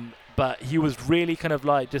 But he was really kind of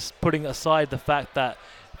like just putting aside the fact that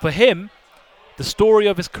for him, the story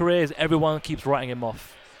of his career is everyone keeps writing him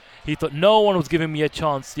off. He thought no one was giving me a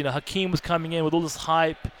chance. Hakeem was coming in with all this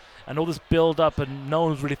hype and all this build-up, and no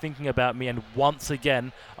one was really thinking about me. And once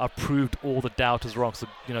again, I proved all the doubters wrong. So,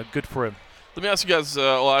 good for him. Let me ask you guys,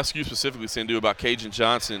 I'll ask you specifically, Sandhu, about Cajun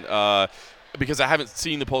Johnson. Because I haven't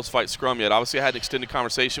seen the post-fight scrum yet. Obviously, I had an extended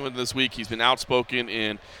conversation with him this week. He's been outspoken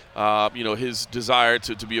in, his desire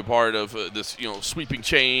to be a part of this, sweeping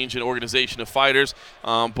change and organization of fighters.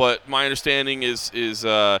 But my understanding is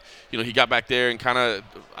he got back there and kind of,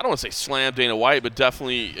 I don't want to say slammed Dana White, but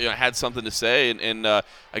definitely had something to say, and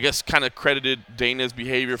I guess kind of credited Dana's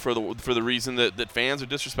behavior for the reason that fans are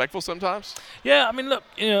disrespectful sometimes. Yeah, I mean, look,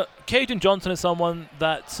 Cajun Johnson is someone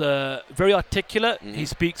that's very articulate. Mm-hmm. He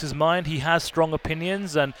speaks his mind. He has strong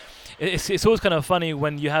opinions, and it's always kind of funny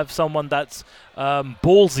when you have someone that's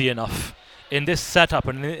ballsy enough in this setup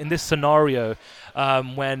and in this scenario,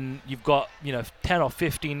 when you've got 10 or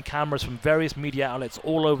 15 cameras from various media outlets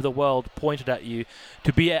all over the world pointed at you,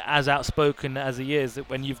 to be as outspoken as he is, that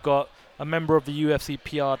when you've got a member of the UFC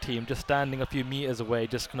PR team just standing a few meters away,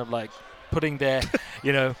 just kind of like putting their,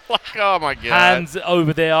 oh my God, hands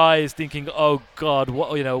over their eyes, thinking, "Oh God,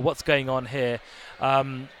 what's going on here?"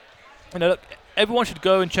 Look, everyone should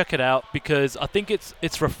go and check it out, because I think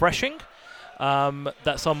it's refreshing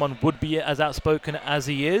that someone would be as outspoken as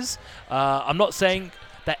he is. I'm not saying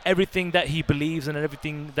that everything that he believes and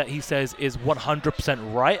everything that he says is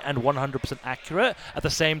 100% right and 100% accurate. At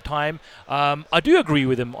the same time, I do agree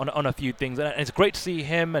with him on a few things, and it's great to see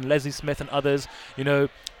him and Leslie Smith and others,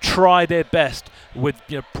 try their best with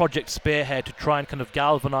Project Spearhead to try and kind of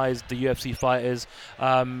galvanize the UFC fighters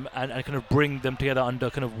and kind of bring them together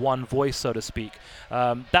under kind of one voice, so to speak.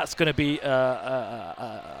 That's going to be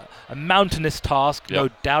a mountainous task, no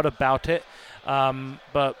doubt about it.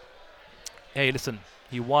 But hey, listen.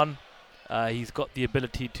 He won. He's got the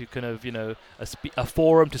ability to kind of, a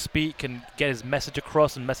forum to speak and get his message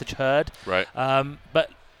across and message heard. Right. But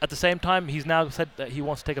at the same time, he's now said that he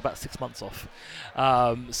wants to take about 6 months off.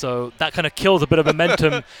 So that kind of kills a bit of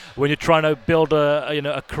momentum when you're trying to build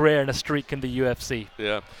a career and a streak in the UFC.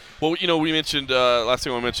 Yeah. Well, we mentioned last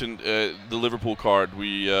thing I mentioned the Liverpool card.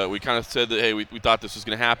 We kind of said that, hey, we thought this was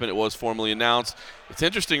going to happen. It was formally announced. It's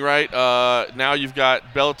interesting, right? Now you've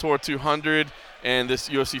got Bellator 200 and this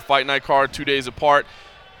UFC Fight Night card 2 days apart.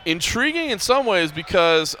 Intriguing in some ways,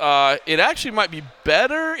 because it actually might be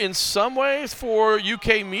better in some ways for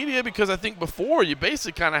UK media, because I think before you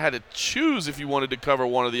basically kind of had to choose if you wanted to cover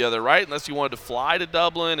one or the other, right? Unless you wanted to fly to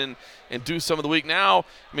Dublin and do some of the week. Now,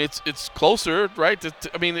 I mean, it's closer, right?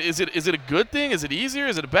 Is it a good thing? Is it easier?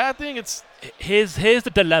 Is it a bad thing? Here's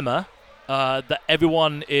the dilemma that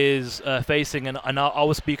everyone is facing, and I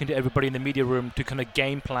was speaking to everybody in the media room to kind of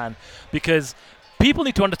game plan, because people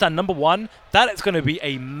need to understand, number one, that it's going to be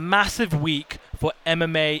a massive week for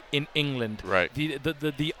MMA in England. Right.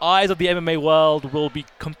 The eyes of the MMA world will be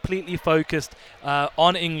completely focused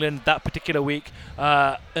on England that particular week.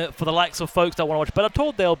 For the likes of folks that want to watch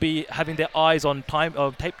Bellator, they'll be having their eyes on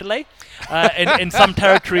tape delay in some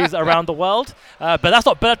territories around the world. But that's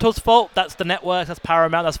not Bellator's fault. That's the network. That's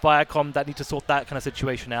Paramount. That's Viacom that need to sort that kind of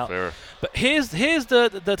situation out. Fair. But here's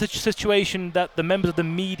the situation that the members of the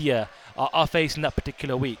media are facing that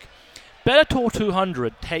particular week. Bellator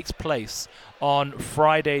 200 takes place on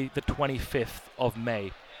Friday the 25th of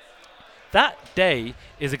May. That day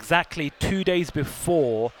is exactly 2 days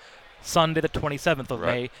before Sunday the 27th of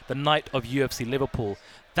May, the night of UFC Liverpool.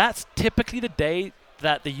 That's typically the day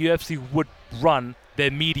that the UFC would run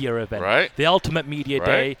their media event, right? The ultimate media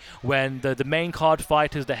day, when the main card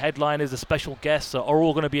fighters, the headliners, the special guests are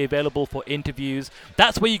all going to be available for interviews.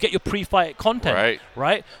 That's where you get your pre-fight content,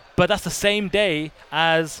 right? But that's the same day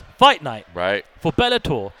as Fight Night, right? For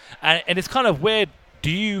Bellator, and it's kind of weird.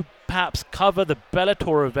 Do you perhaps cover the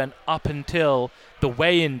Bellator event up until the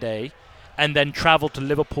weigh-in day, and then travel to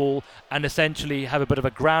Liverpool and essentially have a bit of a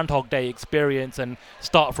Groundhog Day experience and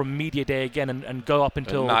start from media day again and go up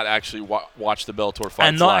until... And not actually watch the Bellator fights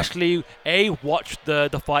and not actually, watch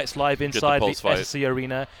the fights live inside the SSC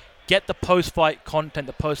Arena, get the post-fight content,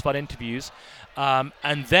 the post-fight interviews,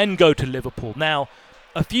 and then go to Liverpool. Now,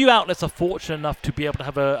 a few outlets are fortunate enough to be able to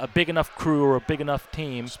have a big enough crew or a big enough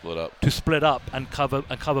team to split up and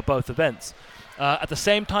cover both events. At the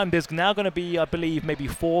same time, there's now going to be, I believe, maybe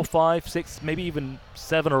 4, 5, 6, maybe even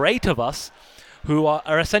 7 or 8 of us who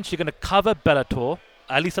are essentially going to cover Bellator.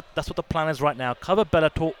 At least that's what the plan is right now. Cover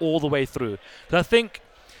Bellator all the way through. Because I think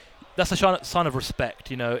that's a sign of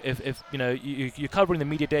respect, if you're covering the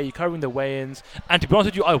media day, you're covering the weigh-ins, and to be honest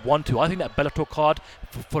with you, I want to. I think that Bellator card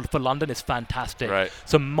for London is fantastic. Right.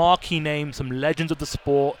 Some marquee names, some legends of the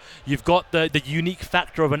sport. You've got the unique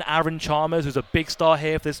factor of an Aaron Chalmers, who's a big star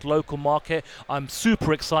here for this local market. I'm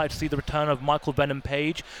super excited to see the return of Michael Venom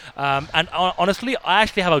Page. And honestly, I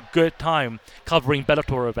actually have a good time covering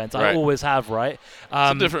Bellator events. I always have, right? It's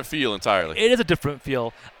a different feel entirely. It is a different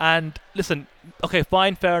feel. And listen, okay,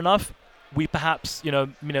 fine, fair enough. We perhaps,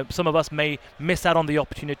 some of us may miss out on the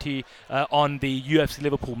opportunity on the UFC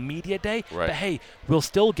Liverpool media day. Right. But hey, we'll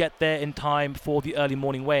still get there in time for the early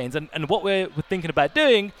morning weigh-ins. And what we're thinking about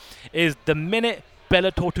doing is the minute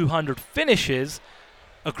Bellator 200 finishes,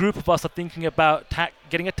 a group of us are thinking about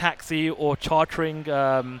getting a taxi or chartering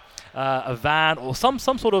a van or some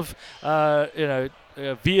sort of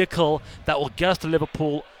vehicle that will get us to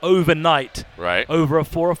Liverpool overnight, right? Over a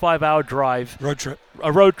 4 or 5 hour drive, road trip,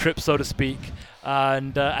 a road trip, so to speak.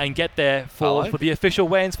 and get there for the official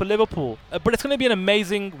weigh-ins for Liverpool. But it's going to be an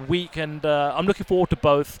amazing week, and I'm looking forward to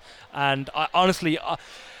both. And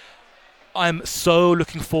I'm so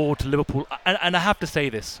looking forward to Liverpool. And I have to say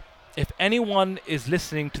this. If anyone is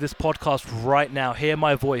listening to this podcast right now, hear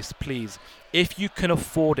my voice, please. If you can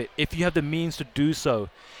afford it, if you have the means to do so,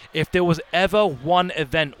 if there was ever one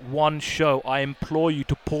event, one show, I implore you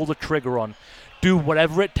to pull the trigger on. Do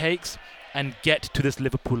whatever it takes and get to this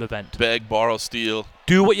Liverpool event. Beg, borrow, steal.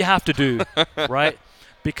 Do what you have to do, right?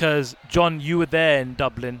 Because, John, you were there in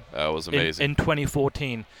Dublin. That was amazing. In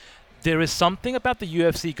 2014. There is something about the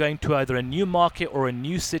UFC going to either a new market or a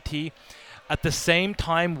new city at the same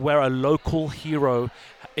time where a local hero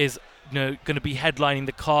is going to be headlining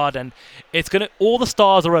the card, and it's going to, all the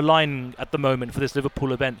stars are aligning at the moment for this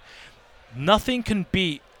Liverpool event. Nothing can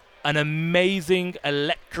beat an amazing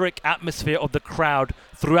electric atmosphere of the crowd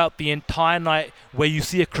throughout the entire night, where you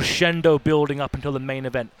see a crescendo building up until the main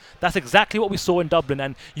event. That's exactly what we saw in Dublin.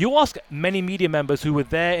 And you ask many media members who were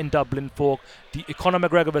there in Dublin for the Conor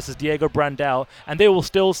McGregor versus Diego Brandao, and they will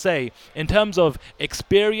still say, in terms of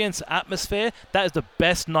experience, atmosphere, that is the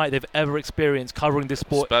best night they've ever experienced covering this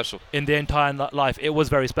sport in their entire life. It was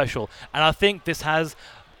very special. And I think this has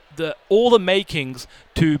all the makings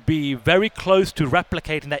to be very close to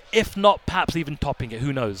replicating that, if not perhaps even topping it.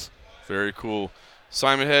 Who knows? Very cool.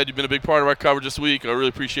 Simon Head, you've been a big part of our coverage this week. I really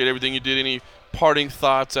appreciate everything you did. Any parting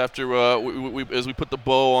thoughts after as we put the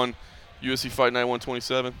bow on UFC Fight Night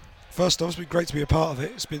 127? First off, it's been great to be a part of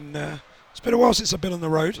it. It's been a while since I've been on the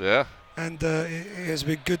road. Yeah. And it has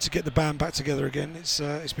been good to get the band back together again. It's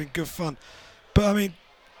been good fun. But I mean,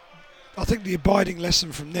 I think the abiding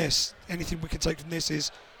lesson from this, anything we can take from this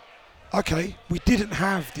is, okay, we didn't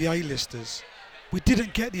have the A-listers. We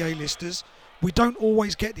didn't get the A-listers. We don't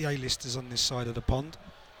always get the A-listers on this side of the pond.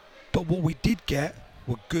 But what we did get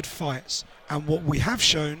were good fights. And what we have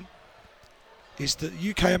shown is that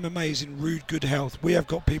UK MMA is in rude good health. We have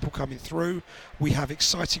got people coming through. We have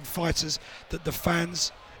exciting fighters that the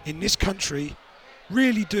fans in this country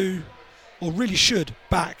really do, or really should,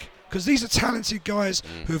 back. Because these are talented guys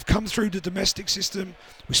who have come through the domestic system.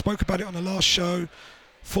 We spoke about it on the last show.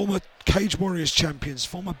 Former Cage Warriors champions,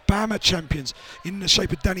 former BAMA champions, in the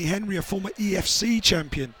shape of Danny Henry, a former EFC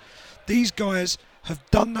champion. These guys have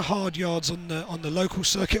done the hard yards on the local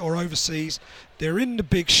circuit or overseas. They're in the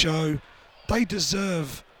big show. They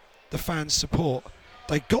deserve the fans' support.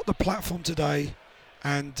 They got the platform today,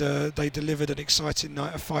 and they delivered an exciting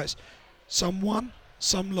night of fights. Some won,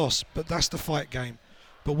 some lost, but that's the fight game.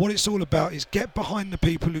 But what it's all about is get behind the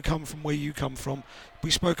people who come from where you come from.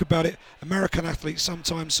 We spoke about it. American athletes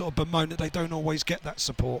sometimes sort of bemoan that they don't always get that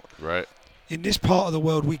support. Right. In this part of the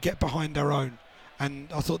world, we get behind our own. And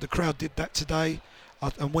I thought the crowd did that today.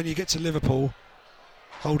 And when you get to Liverpool,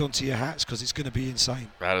 hold on to your hats, because it's going to be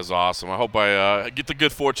insane. That is awesome. I hope I get the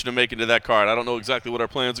good fortune of making it to that card. I don't know exactly what our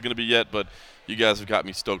plans are going to be yet, but you guys have got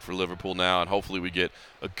me stoked for Liverpool now, and hopefully we get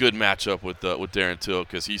a good matchup with Darren Till,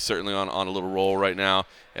 because he's certainly on a little roll right now,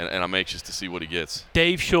 and I'm anxious to see what he gets.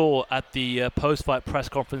 Dave Shaw at the post-fight press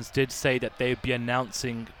conference did say that they'd be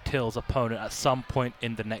announcing Till's opponent at some point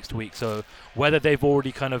in the next week. So whether they've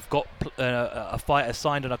already kind of got a fighter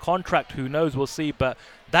signed on a contract, who knows, we'll see. But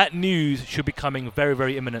that news should be coming very,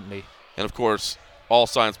 very imminently. And, of course, all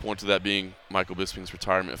signs point to that being Michael Bisping's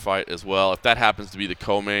retirement fight as well. If that happens to be the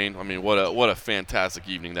co-main, I mean, what a fantastic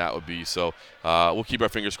evening that would be. So we'll keep our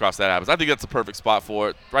fingers crossed that happens. I think that's the perfect spot for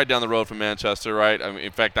it, right down the road from Manchester, right? I mean,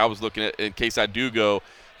 in fact, I was looking at, in case I do go,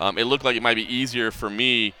 it looked like it might be easier for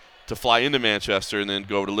me to fly into Manchester and then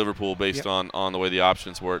go over to Liverpool based on the way the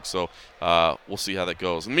options work. So we'll see how that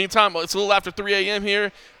goes. In the meantime, it's a little after 3 a.m. here.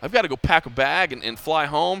 I've got to go pack a bag and fly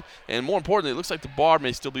home. And more importantly, it looks like the bar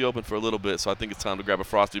may still be open for a little bit. So I think it's time to grab a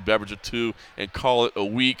frosty beverage or two and call it a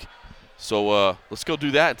week. So let's go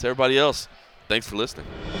do that. And to everybody else, thanks for listening.